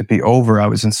to be over. I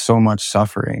was in so much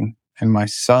suffering. And my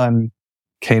son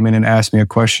came in and asked me a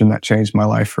question that changed my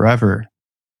life forever.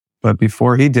 But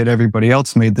before he did, everybody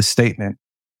else made the statement,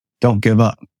 don't give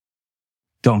up.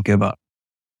 Don't give up.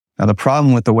 Now, the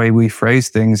problem with the way we phrase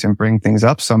things and bring things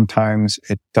up, sometimes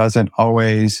it doesn't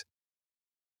always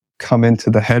come into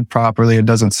the head properly. It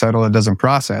doesn't settle. It doesn't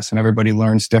process. And everybody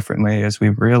learns differently, as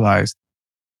we've realized.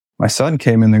 My son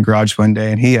came in the garage one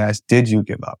day and he asked, did you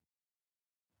give up?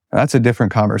 Now, that's a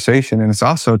different conversation. And it's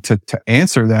also to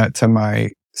answer that to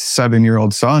my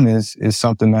 7-year-old son is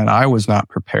something that I was not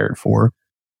prepared for,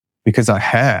 because I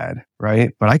had,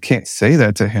 right? But I can't say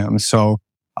that to him. So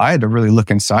I had to really look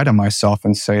inside of myself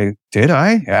and say, did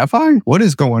I? Have I? What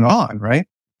is going on, right?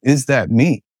 Is that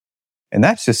me? And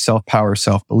that's just self-power,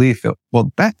 self-belief.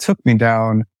 Well, that took me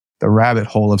down the rabbit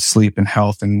hole of sleep and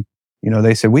health. And,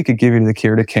 they said, we could give you the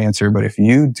cure to cancer, but if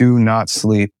you do not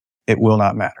sleep, it will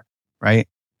not matter, right?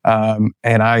 And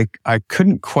I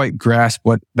couldn't quite grasp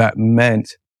what that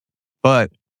meant.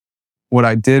 But what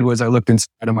I did was I looked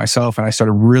inside of myself and I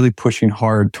started really pushing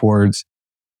hard towards,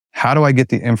 how do I get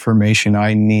the information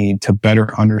I need to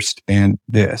better understand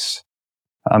this?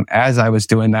 As I was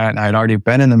doing that, and I had already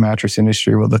been in the mattress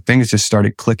industry, well, the things just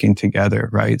started clicking together,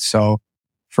 right? So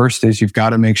first is you've got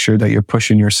to make sure that you're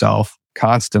pushing yourself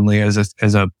constantly as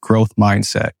a growth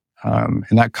mindset. And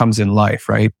that comes in life,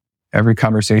 right? Every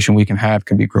conversation we can have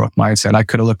can be growth mindset. I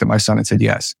could have looked at my son and said,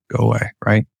 yes, go away,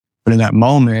 right? But in that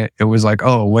moment, it was like,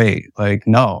 oh, wait, like,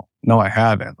 no, I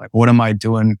haven't. Like, what am I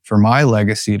doing for my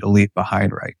legacy to leave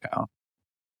behind right now?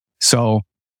 So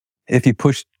if you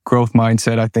push growth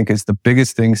mindset, I think is the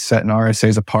biggest thing setting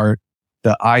RSAs apart.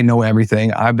 The I know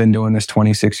everything. I've been doing this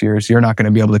 26 years. You're not going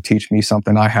to be able to teach me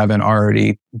something I haven't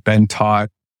already been taught.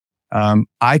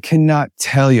 I cannot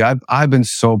tell you. I've been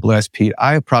so blessed, Pete.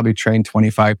 I have probably trained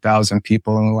 25,000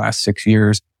 people in the last 6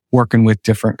 years working with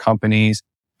different companies.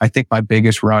 I think my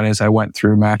biggest run is I went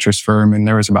through Mattress Firm and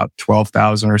there was about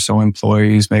 12,000 or so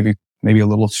employees, maybe a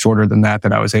little shorter than that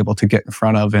I was able to get in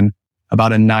front of in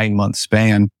about a 9-month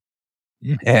span.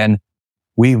 Yeah. And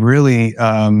we really,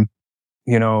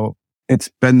 it's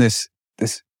been this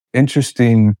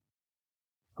interesting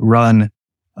run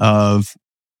of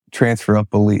transfer of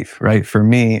belief, right? For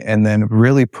me, and then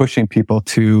really pushing people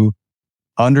to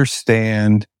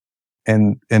understand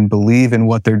and believe in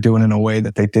what they're doing in a way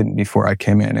that they didn't before I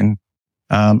came in. And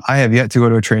I have yet to go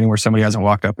to a training where somebody hasn't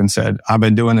walked up and said, I've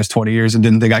been doing this 20 years and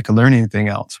didn't think I could learn anything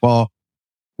else. Well,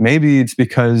 maybe it's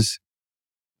because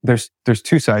there's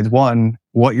two sides. One,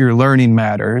 what you're learning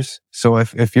matters. So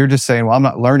if you're just saying, well, I'm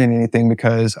not learning anything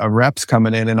because a rep's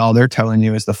coming in and all they're telling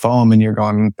you is the foam and you're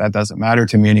going, that doesn't matter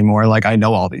to me anymore. Like, I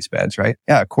know all these beds, right?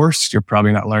 Yeah, of course you're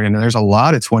probably not learning. And there's a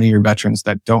lot of 20-year veterans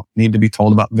that don't need to be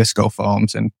told about visco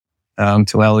foams and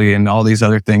Tilelli and all these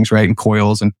other things, right? And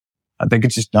coils. And they could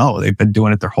just know they've been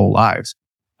doing it their whole lives.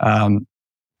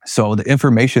 So the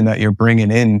information that you're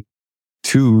bringing in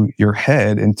to your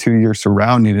head and to your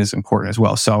surrounding is important as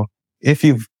well. So if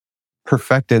you've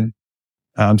perfected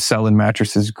selling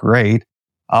mattresses, great.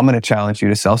 I'm going to challenge you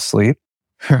to sell sleep,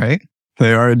 right?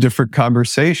 They are a different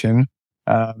conversation.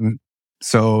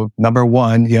 So number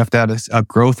one, you have to have a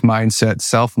growth mindset,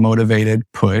 self-motivated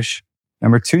push.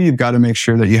 Number two, you've got to make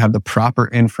sure that you have the proper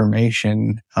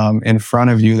information in front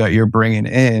of you that you're bringing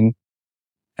in.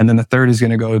 And then the third is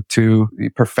going to go to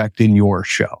perfecting your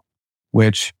show,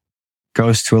 which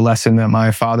goes to a lesson that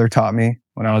my father taught me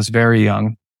when I was very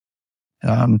young.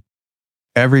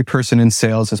 Every person in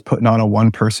sales is putting on a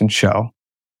one-person show.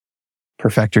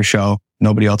 Perfect your show.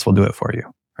 Nobody else will do it for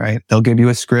you, right? They'll give you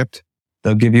a script.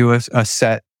 They'll give you a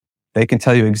set. They can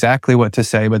tell you exactly what to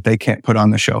say, but they can't put on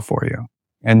the show for you.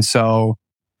 And so,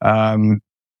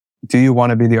 do you want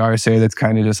to be the RSA that's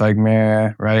kind of just like,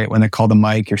 meh, right? When they call the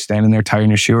mic, you're standing there tying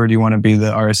your shoe, or do you want to be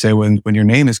the RSA when your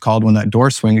name is called, when that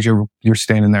door swings, you're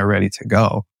standing there ready to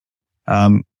go?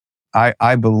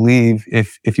 I believe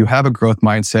if you have a growth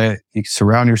mindset, you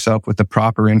surround yourself with the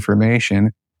proper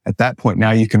information. At that point,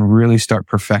 now you can really start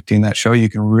perfecting that show. You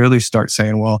can really start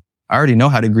saying, well, I already know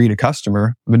how to greet a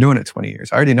customer. I've been doing it 20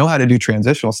 years. I already know how to do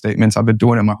transitional statements. I've been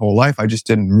doing it my whole life. I just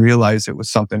didn't realize it was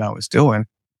something I was doing.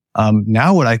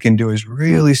 Now what I can do is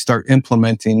really start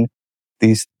implementing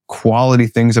these quality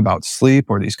things about sleep,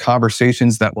 or these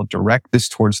conversations that will direct this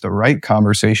towards the right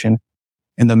conversation.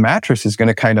 And the mattress is going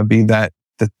to kind of be the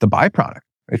byproduct.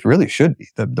 It really should be.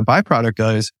 The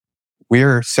byproduct is,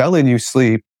 we're selling you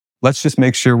sleep. Let's just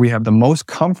make sure we have the most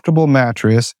comfortable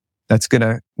mattress that's going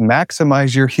to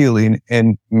maximize your healing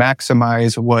and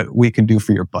maximize what we can do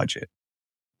for your budget.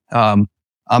 I'm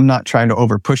not trying to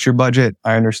over push your budget.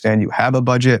 I understand you have a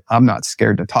budget. I'm not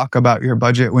scared to talk about your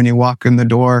budget when you walk in the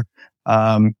door.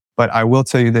 But I will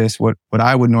tell you this, what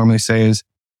I would normally say is,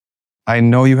 I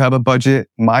know you have a budget.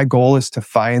 My goal is to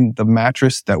find the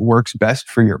mattress that works best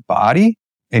for your body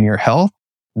and your health.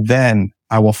 Then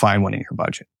I will find one in your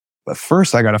budget. But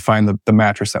first, I got to find the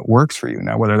mattress that works for you.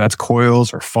 Now, whether that's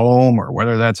coils or foam or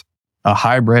whether that's a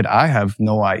hybrid, I have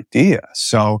no idea.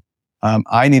 So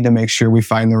I need to make sure we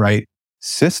find the right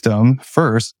system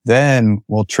first. Then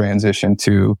we'll transition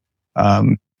to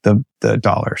the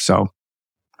dollar. So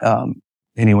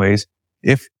anyways,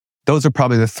 if those are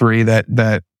probably the three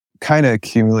that kind of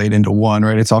accumulate into one,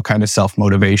 right? It's all kind of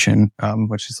self-motivation,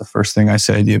 which is the first thing I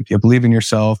said. You believe in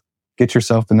yourself, get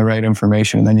yourself in the right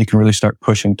information, and then you can really start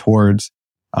pushing towards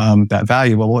that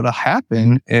value. Well, what'll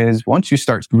happen is, once you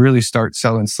really start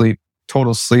selling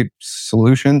total sleep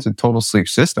solutions and total sleep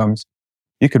systems,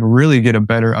 you can really get a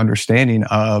better understanding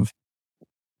of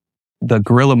the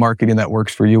guerrilla marketing that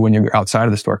works for you when you're outside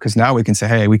of the store. Because now we can say,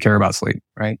 hey, we care about sleep,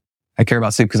 right? I care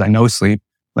about sleep because I know sleep.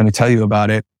 Let me tell you about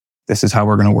it. This is how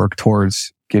we're going to work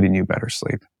towards getting you better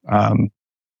sleep.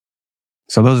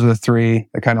 So those are the three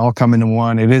that kind of all come into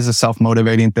one. It is a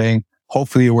self-motivating thing.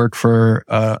 Hopefully you work for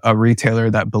a retailer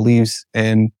that believes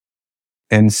in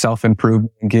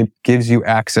self-improvement and gives you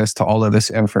access to all of this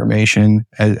information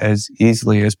as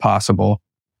easily as possible.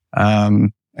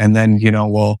 And then,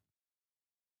 we'll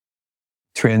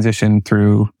transition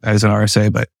through as an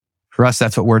RSA. But for us,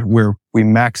 that's what we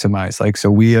maximize. So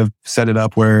we have set it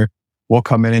up where we'll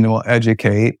come in and we'll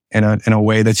educate in a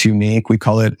way that's unique. We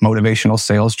call it motivational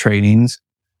sales trainings.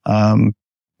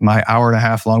 My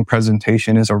hour-and-a-half long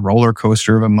presentation is a roller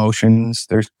coaster of emotions.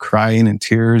 There's crying and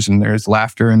tears, and there's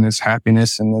laughter, and there's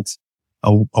happiness, and it's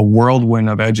a whirlwind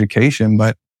of education.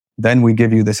 But then we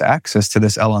give you this access to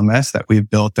this LMS that we've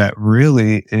built that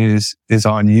really is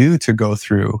on you to go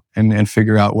through and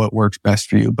figure out what works best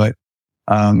for you. But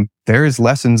there's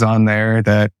lessons on there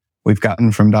that we've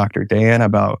gotten from Dr. Dan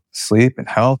about sleep and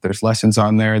health. There's lessons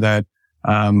on there that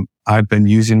I've been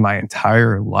using my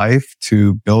entire life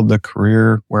to build the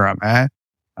career where I'm at.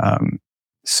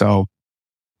 So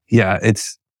yeah,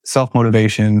 it's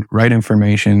self-motivation, right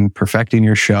information, perfecting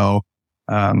your show.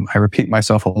 I repeat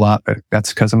myself a lot, but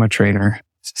that's because I'm a trainer.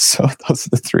 So those are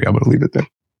the three. I'm going to leave it there.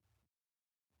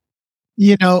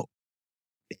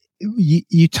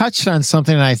 You touched on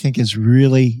something that I think is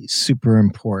really super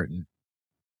important.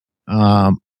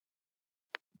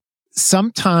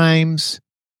 Sometimes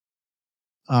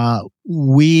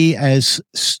we as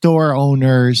store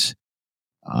owners,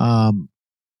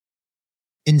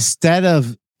 instead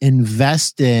of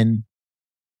investing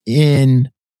in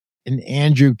an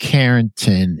Andrew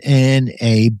Carrington and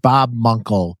a Bob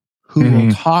Munkle who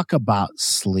will talk about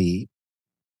sleep,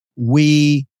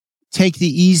 we take the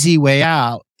easy way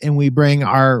out and we bring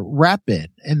our rep in.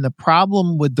 And the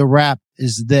problem with the rep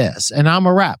is this, and I'm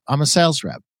a sales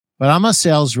rep, but I'm a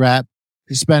sales rep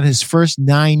who spent his first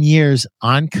 9 years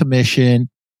on commission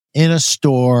in a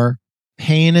store,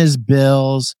 paying his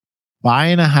bills,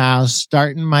 buying a house,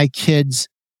 starting my kids'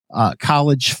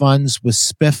 college funds with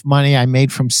spiff money I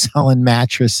made from selling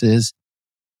mattresses.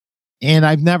 And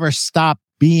I've never stopped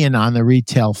being on the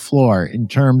retail floor in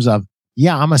terms of,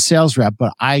 yeah, I'm a sales rep,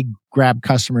 but I grab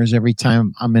customers every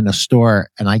time I'm in a store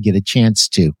and I get a chance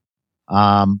to.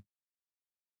 But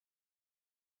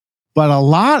a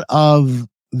lot of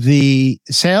the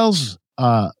sales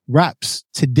reps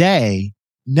today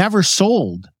never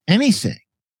sold anything.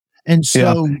 And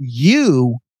so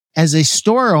you, as a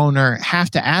store owner, have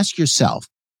to ask yourself,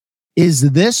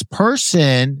 is this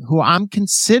person who I'm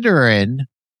considering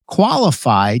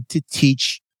qualified to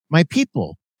teach my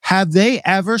people? Have they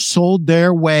ever sold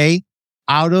their way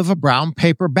out of a brown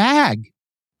paper bag?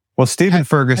 Well, Stephen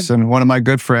Ferguson, one of my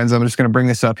good friends, I'm just going to bring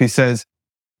this up. He says,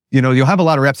 you'll have a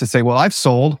lot of reps that say, well, I've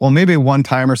sold, maybe one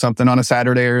time or something on a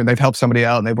Saturday, or they've helped somebody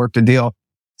out and they've worked a deal.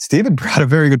 Stephen brought a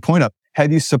very good point up.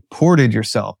 Have you supported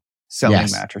yourself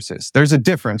selling mattresses? There's a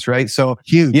difference, right? So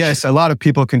huge. Yes, a lot of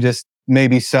people can just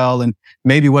maybe sell, and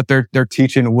maybe what they're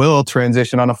teaching will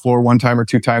transition on a floor one time or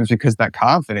two times because that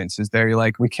confidence is there. You're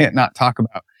like, we can't not talk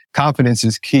about confidence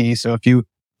is key. So if you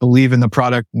believe in the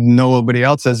product nobody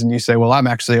else does, and you say, well, I'm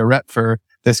actually a rep for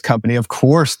this company, of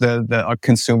course the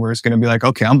consumer is going to be like,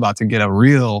 okay, I'm about to get a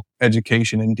real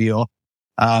education and deal.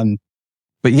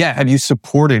 But yeah, have you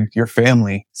supported your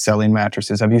family selling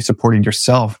mattresses? Have you supported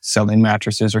yourself selling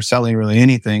mattresses or selling really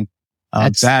anything?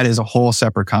 That is a whole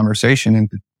separate conversation. And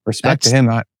respect to him,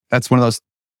 that's one of those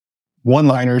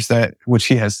one-liners which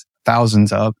he has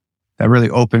thousands of, that really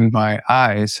opened my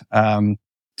eyes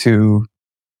to.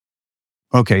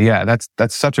 Okay, yeah,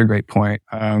 that's such a great point.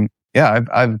 I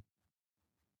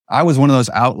was one of those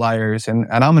outliers, and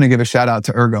I'm going to give a shout out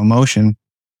to Ergo Motion.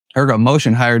 Ergo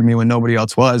Motion hired me when nobody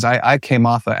else was. I came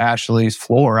off of Ashley's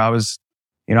floor. I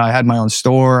had my own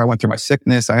store. I went through my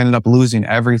sickness. I ended up losing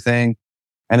everything.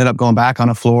 Ended up going back on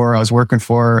a floor. I was working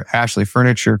for Ashley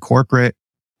Furniture corporate.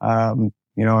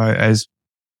 As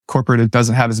corporate, it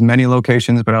doesn't have as many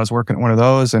locations, but I was working at one of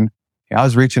those, and I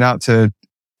was reaching out to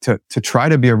try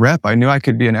to be a rep. I knew I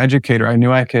could be an educator. I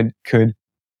knew I could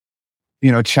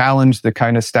challenge the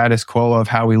kind of status quo of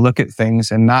how we look at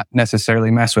things and not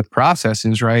necessarily mess with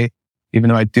processes, right? Even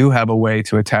though I do have a way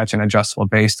to attach an adjustable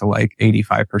base to like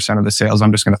 85% of the sales.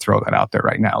 I'm just going to throw that out there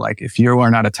right now. Like if you are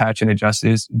not attaching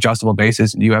adjustable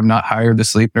bases and you have not hired the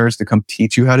sleep nurse to come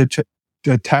teach you how to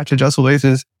attach adjustable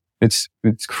bases, it's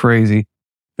crazy.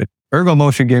 But Ergo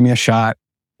Motion gave me a shot,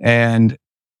 and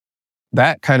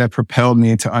that kind of propelled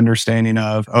me to understanding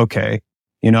of, okay,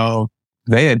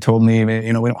 they had told me,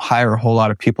 we don't hire a whole lot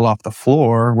of people off the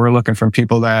floor. We're looking for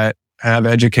people that have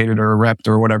educated or repped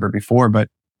or whatever before. But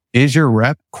is your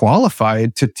rep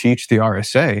qualified to teach the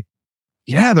RSA?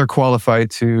 Yeah, they're qualified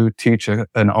to teach an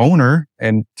owner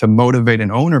and to motivate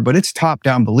an owner, but it's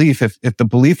top-down belief. If the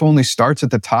belief only starts at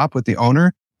the top with the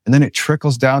owner, and then it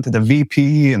trickles down to the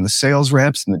VP and the sales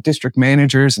reps and the district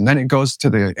managers, and then it goes to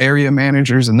the area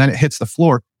managers, and then it hits the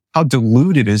floor, how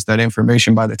diluted is that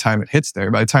information by the time it hits there?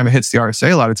 By the time it hits the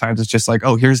RSA, a lot of times it's just like,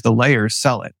 oh, here's the layers,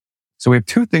 sell it. So we have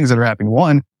two things that are happening.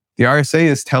 One, the RSA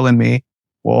is telling me,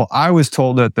 well, I was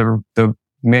told that the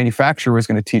manufacturer was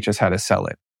going to teach us how to sell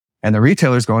it. And the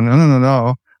retailer's going,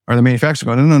 no. Or the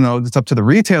manufacturer going, no. It's up to the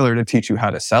retailer to teach you how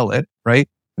to sell it, right?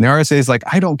 And the RSA is like,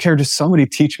 I don't care. Just somebody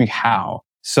teach me how.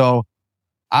 So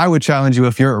I would challenge you,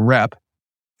 if you're a rep,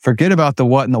 forget about the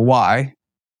what and the why.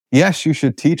 Yes, you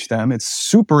should teach them. It's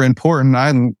super important.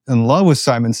 I'm in love with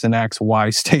Simon Sinek's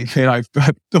why statement. I've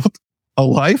built a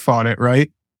life on it,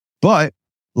 right? But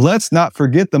let's not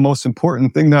forget the most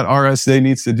important thing that RSA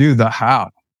needs to do, the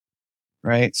how,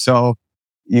 right? So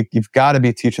you've got to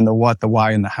be teaching the what, the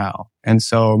why, and the how. And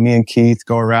so me and Keith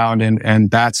go around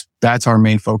and that's our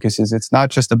main focus. Is it's not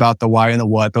just about the why and the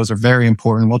what. Those are very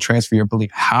important. We'll transfer your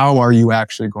belief. How are you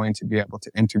actually going to be able to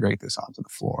integrate this onto the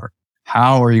floor?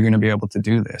 How are you going to be able to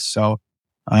do this? So,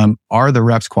 are the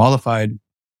reps qualified?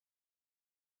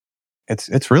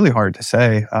 It's really hard to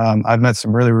say. I've met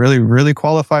some really, really, really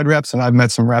qualified reps, and I've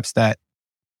met some reps that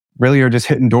really are just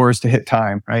hitting doors to hit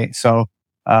time, right? So,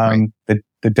 right.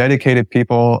 The dedicated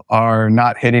people are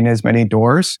not hitting as many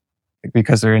doors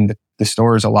because they're in the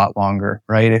stores a lot longer,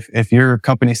 right? If your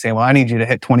company's saying, well, I need you to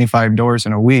hit 25 doors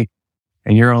in a week,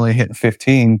 and you're only hitting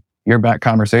 15, your back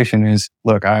conversation is,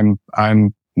 look, I'm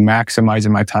maximizing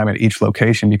my time at each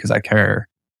location because I care.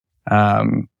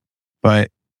 But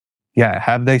yeah,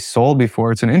 have they sold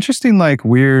before? It's an interesting,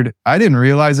 weird, I didn't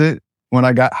realize it when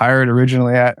I got hired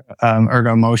originally at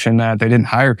Ergo Motion, that they didn't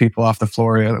hire people off the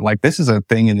floor. Like, this is a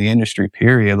thing in the industry,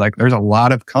 period. Like, there's a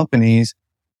lot of companies,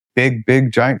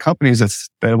 big, giant companies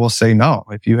that will say no.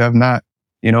 If you have not,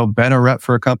 been a rep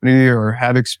for a company or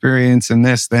have experience in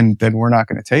this, then we're not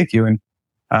going to take you. And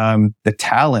the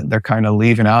talent they're kind of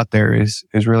leaving out there is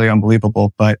really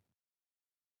unbelievable. But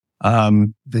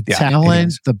the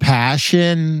talent, the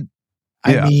passion.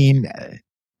 I mean,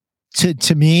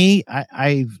 to me,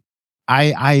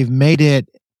 I've made it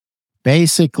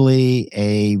basically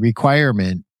a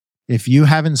requirement. If you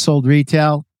haven't sold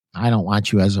retail, I don't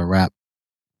want you as a rep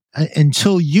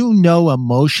until you know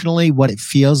emotionally what it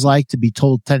feels like to be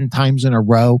told 10 times in a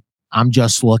row, I'm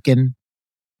just looking.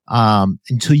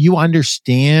 Until you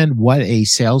understand what a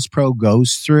sales pro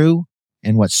goes through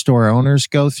and what store owners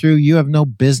go through, you have no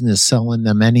business selling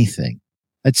them anything.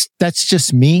 That's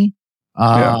just me.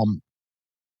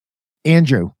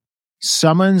 Andrew,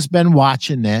 someone's been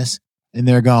watching this and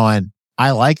they're going,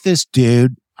 I like this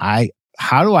dude.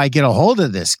 How do I get a hold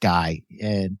of this guy?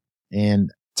 And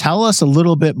tell us a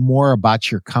little bit more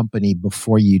about your company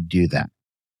before you do that.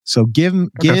 So give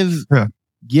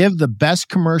the best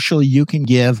commercial you can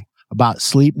give about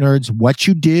Sleep Nerds, what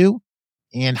you do,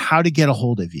 and how to get a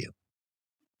hold of you.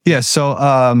 Yeah.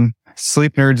 So,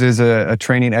 Sleep Nerds is a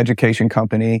training education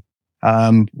company.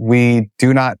 We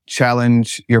do not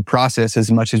challenge your process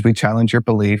as much as we challenge your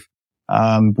belief.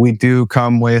 We do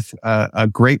come with a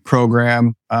great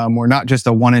program. We're not just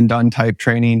a one and done type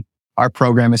training. Our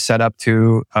program is set up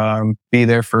to be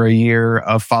there for a year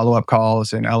of follow-up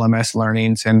calls and LMS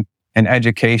learnings and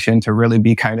education to really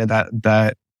be kind of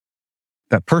that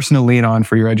person to lean on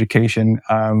for your education.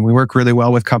 We work really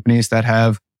well with companies that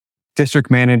have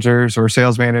district managers or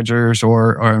sales managers,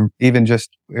 or even just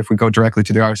if we go directly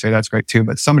to the RSA, that's great too.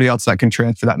 But somebody else that can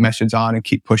transfer that message on and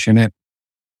keep pushing it.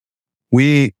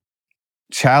 We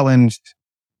challenged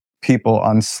people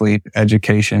on sleep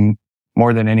education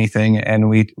more than anything, and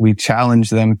we challenge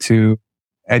them to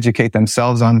educate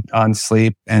themselves on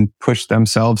sleep and push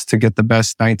themselves to get the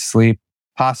best night's sleep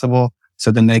possible, so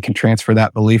then they can transfer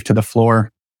that belief to the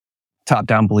floor.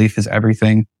 Top-down belief is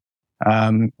everything.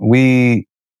 We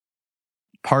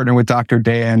partner with Dr.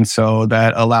 Dan, so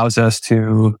that allows us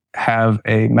to have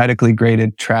a medically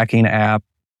graded tracking app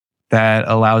that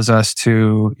allows us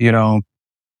to,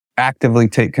 actively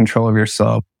take control of your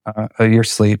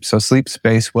sleep. So Sleep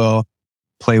Space will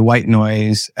play white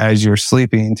noise as you're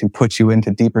sleeping to put you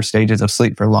into deeper stages of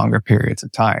sleep for longer periods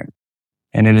of time.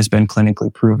 And it has been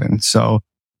clinically proven. So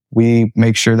we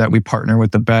make sure that we partner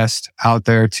with the best out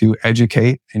there to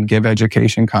educate and give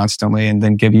education constantly, and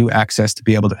then give you access to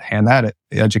be able to hand that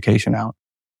education out.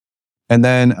 And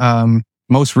then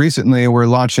most recently, we're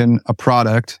launching a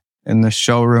product in the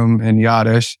showroom in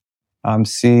Yadish,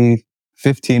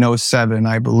 C1507,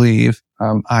 I believe.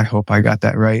 I hope I got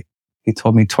that right. He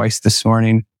told me twice this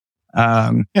morning.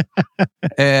 And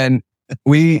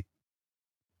we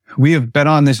have been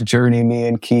on this journey, me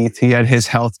and Keith. He had his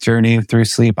health journey through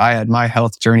sleep. I had my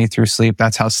health journey through sleep.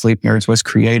 That's how Sleep Nerds was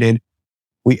created.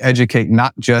 We educate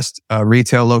not just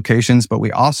retail locations, but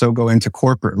we also go into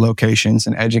corporate locations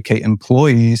and educate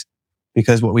employees,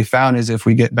 because what we found is if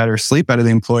we get better sleep out of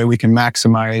the employee, we can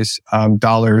maximize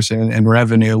dollars and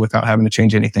revenue without having to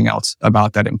change anything else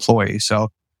about that employee. So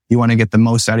you want to get the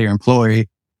most out of your employee.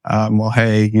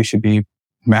 Hey, you should be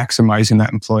maximizing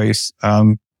that employee's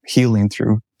healing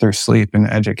through sleep and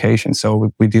education.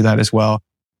 So we do that as well.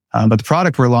 But the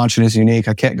product we're launching is unique.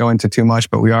 I can't go into too much,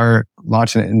 but we are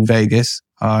launching it in Vegas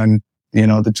on,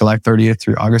 the July 30th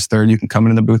through August 3rd. You can come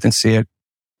into the booth and see it.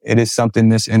 It is something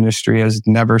this industry has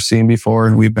never seen before,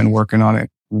 and we've been working on it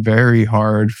very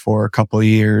hard for a couple of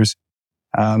years.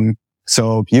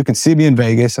 So you can see me in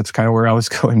Vegas. That's kind of where I was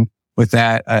going with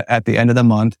that. At the end of the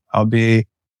month, I'll be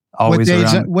always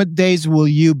around. What days will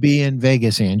you be in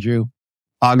Vegas, Andrew?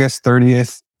 August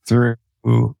 30th July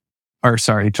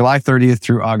 30th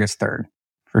through August 3rd,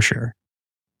 for sure.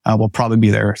 We'll probably be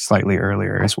there slightly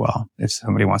earlier as well, if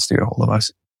somebody wants to get a hold of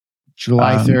us.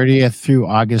 July 30th through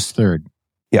August 3rd.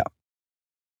 Yeah.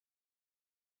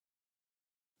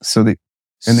 So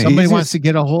somebody wants to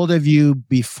get a hold of you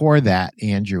before that,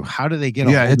 Andrew. How do they get a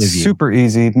hold of you? Yeah, it's super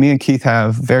easy. Me and Keith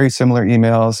have very similar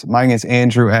emails. Mine is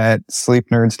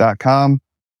andrew@sleepnerds.com.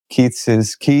 Keith's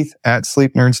is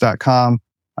keith@sleepnerds.com.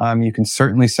 You can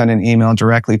certainly send an email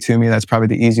directly to me. That's probably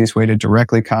the easiest way to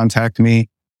directly contact me.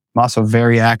 I'm also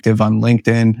very active on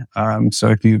LinkedIn. So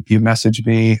if you message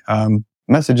me,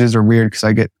 messages are weird because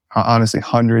I get honestly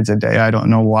hundreds a day. I don't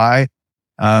know why.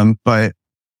 But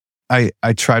I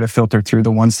try to filter through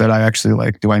the ones that I actually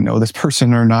like. Do I know this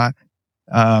person or not?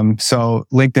 So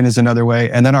LinkedIn is another way.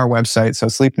 And then our website. So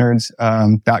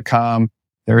sleepnerds.com.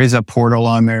 There is a portal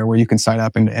on there where you can sign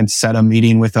up and set a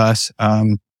meeting with us.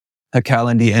 A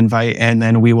calendar invite, and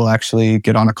then we will actually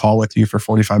get on a call with you for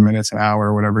 45 minutes, an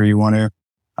hour, whatever you want to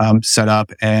set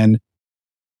up, and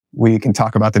we can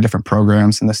talk about the different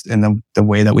programs and the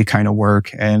way that we kind of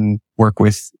work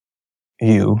with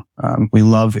you. We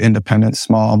love independent,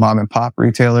 small mom and pop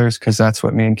retailers because that's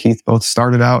what me and Keith both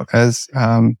started out as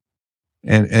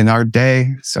in our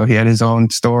day. So he had his own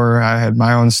store, I had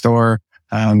my own store.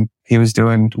 He was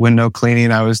doing window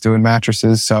cleaning, I was doing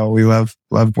mattresses. So we loved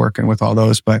working with all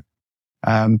those, but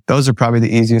those are probably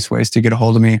the easiest ways to get a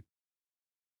hold of me.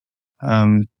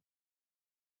 I'm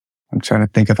trying to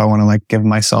think if I want to give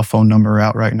my cell phone number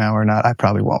out right now or not. I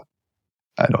probably won't.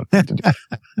 I don't have to do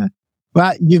it.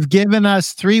 Well, you've given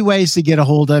us 3 ways to get a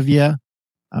hold of you.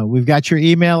 We've got your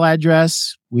email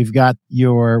address, we've got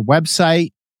your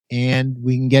website, and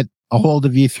we can get a hold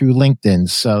of you through LinkedIn.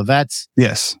 So that's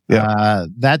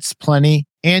that's plenty.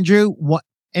 Andrew,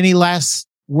 any last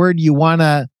word you want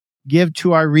to give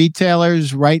to our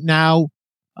retailers right now?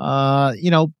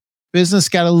 Business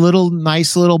got a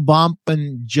nice little bump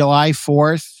on July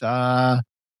 4th.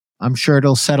 I'm sure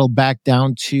it'll settle back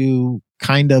down to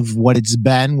kind of what it's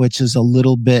been, which is a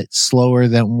little bit slower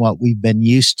than what we've been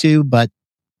used to. But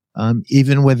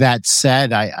even with that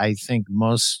said, I think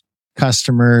most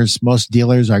customers, most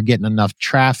dealers are getting enough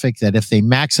traffic that if they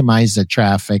maximize the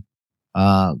traffic,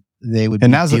 they would be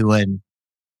doing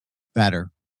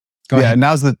better. Go ahead.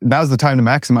 Now's the time to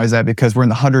maximize that, because we're in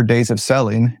the 100 days of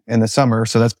selling in the summer.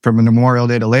 So that's from Memorial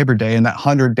Day to Labor Day. And that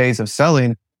 100 days of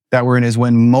selling that we're in is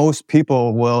when most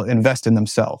people will invest in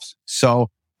themselves. So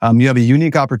you have a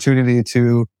unique opportunity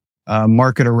to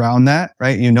market around that,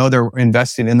 right? You know, they're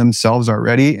investing in themselves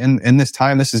already. And in this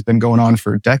time, this has been going on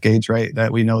for decades, right?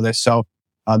 That we know this. So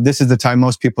this is the time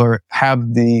most people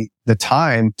have the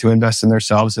time to invest in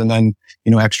themselves, and then,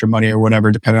 you know, extra money or whatever,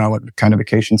 depending on what kind of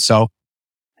vacation. So,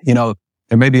 you know,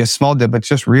 there may be a small dip, but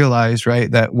just realize,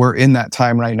 right, that we're in that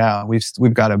time right now.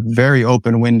 We've got a very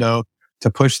open window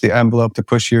to push the envelope, to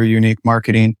push your unique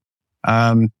marketing.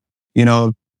 You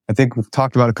know, I think we've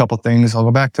talked about a couple things. I'll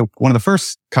go back to one of the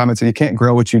first comments that you can't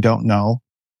grow what you don't know.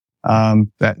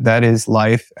 That is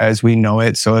life as we know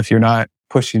it. So if you're not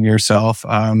pushing yourself,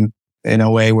 in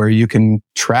a way where you can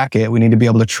track it, we need to be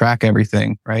able to track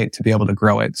everything, right? To be able to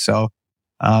grow it. So,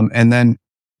 and then,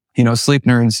 you know, Sleep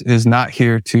Nerds is not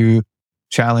here to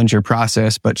challenge your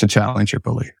process, but to challenge your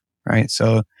belief, right?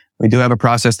 So we do have a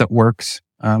process that works,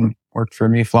 worked for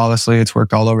me flawlessly. It's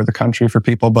worked all over the country for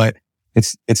people, but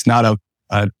it's not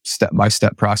a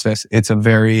step-by-step process. It's a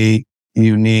very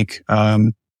unique,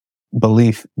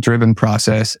 belief driven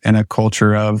process and a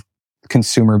culture of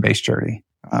consumer-based journey.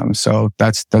 So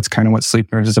that's kind of what Sleep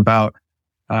Nerds is about.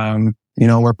 You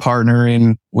know, we're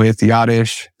partnering with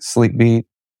Yachtish, Sleepbeat,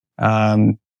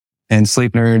 and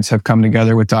Sleep Nerds have come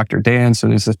together with Dr. Dan. So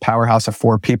there's this powerhouse of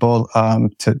 4 people,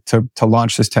 to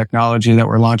launch this technology that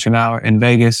we're launching out in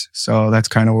Vegas. So that's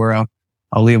kind of where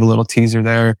I'll leave a little teaser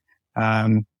there.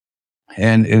 And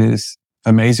it is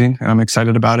amazing. And I'm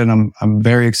excited about it. I'm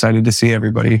very excited to see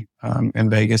everybody, in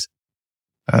Vegas.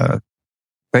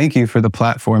 Thank you for the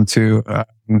platform too,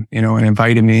 you know, and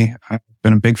inviting me. I've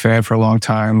been a big fan for a long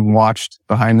time, watched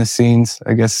behind the scenes,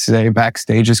 I guess, say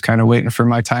backstage, is kind of waiting for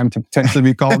my time to potentially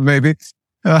be called, maybe.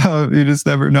 You just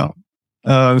never know.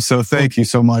 So thank you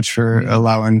so much for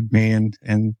allowing me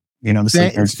and you know, the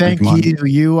Sleep Nerds. Thank you.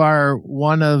 You are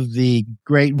one of the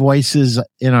great voices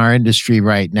in our industry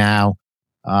right now.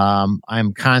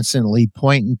 I'm constantly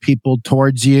pointing people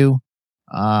towards you.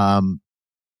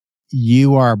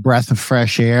 You are a breath of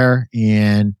fresh air,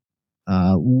 and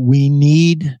we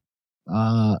need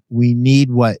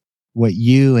what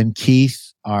you and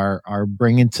Keith are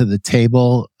bringing to the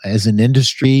table as an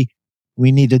industry.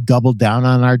 We need to double down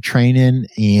on our training,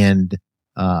 and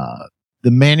the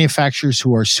manufacturers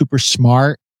who are super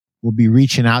smart will be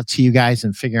reaching out to you guys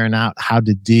and figuring out how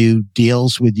to do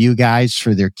deals with you guys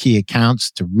for their key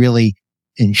accounts to really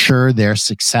ensure their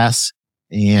success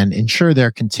and ensure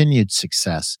their continued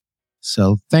success.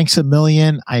 So thanks a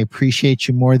million. I appreciate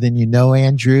you more than you know,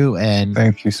 Andrew. And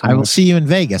thank you so much. I will see you in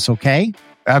Vegas, okay?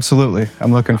 Absolutely.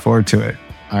 I'm looking forward to it.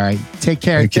 All right. Take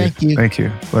care. Thank you. Thank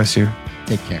you. Bless you.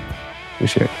 Take care.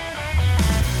 Appreciate it.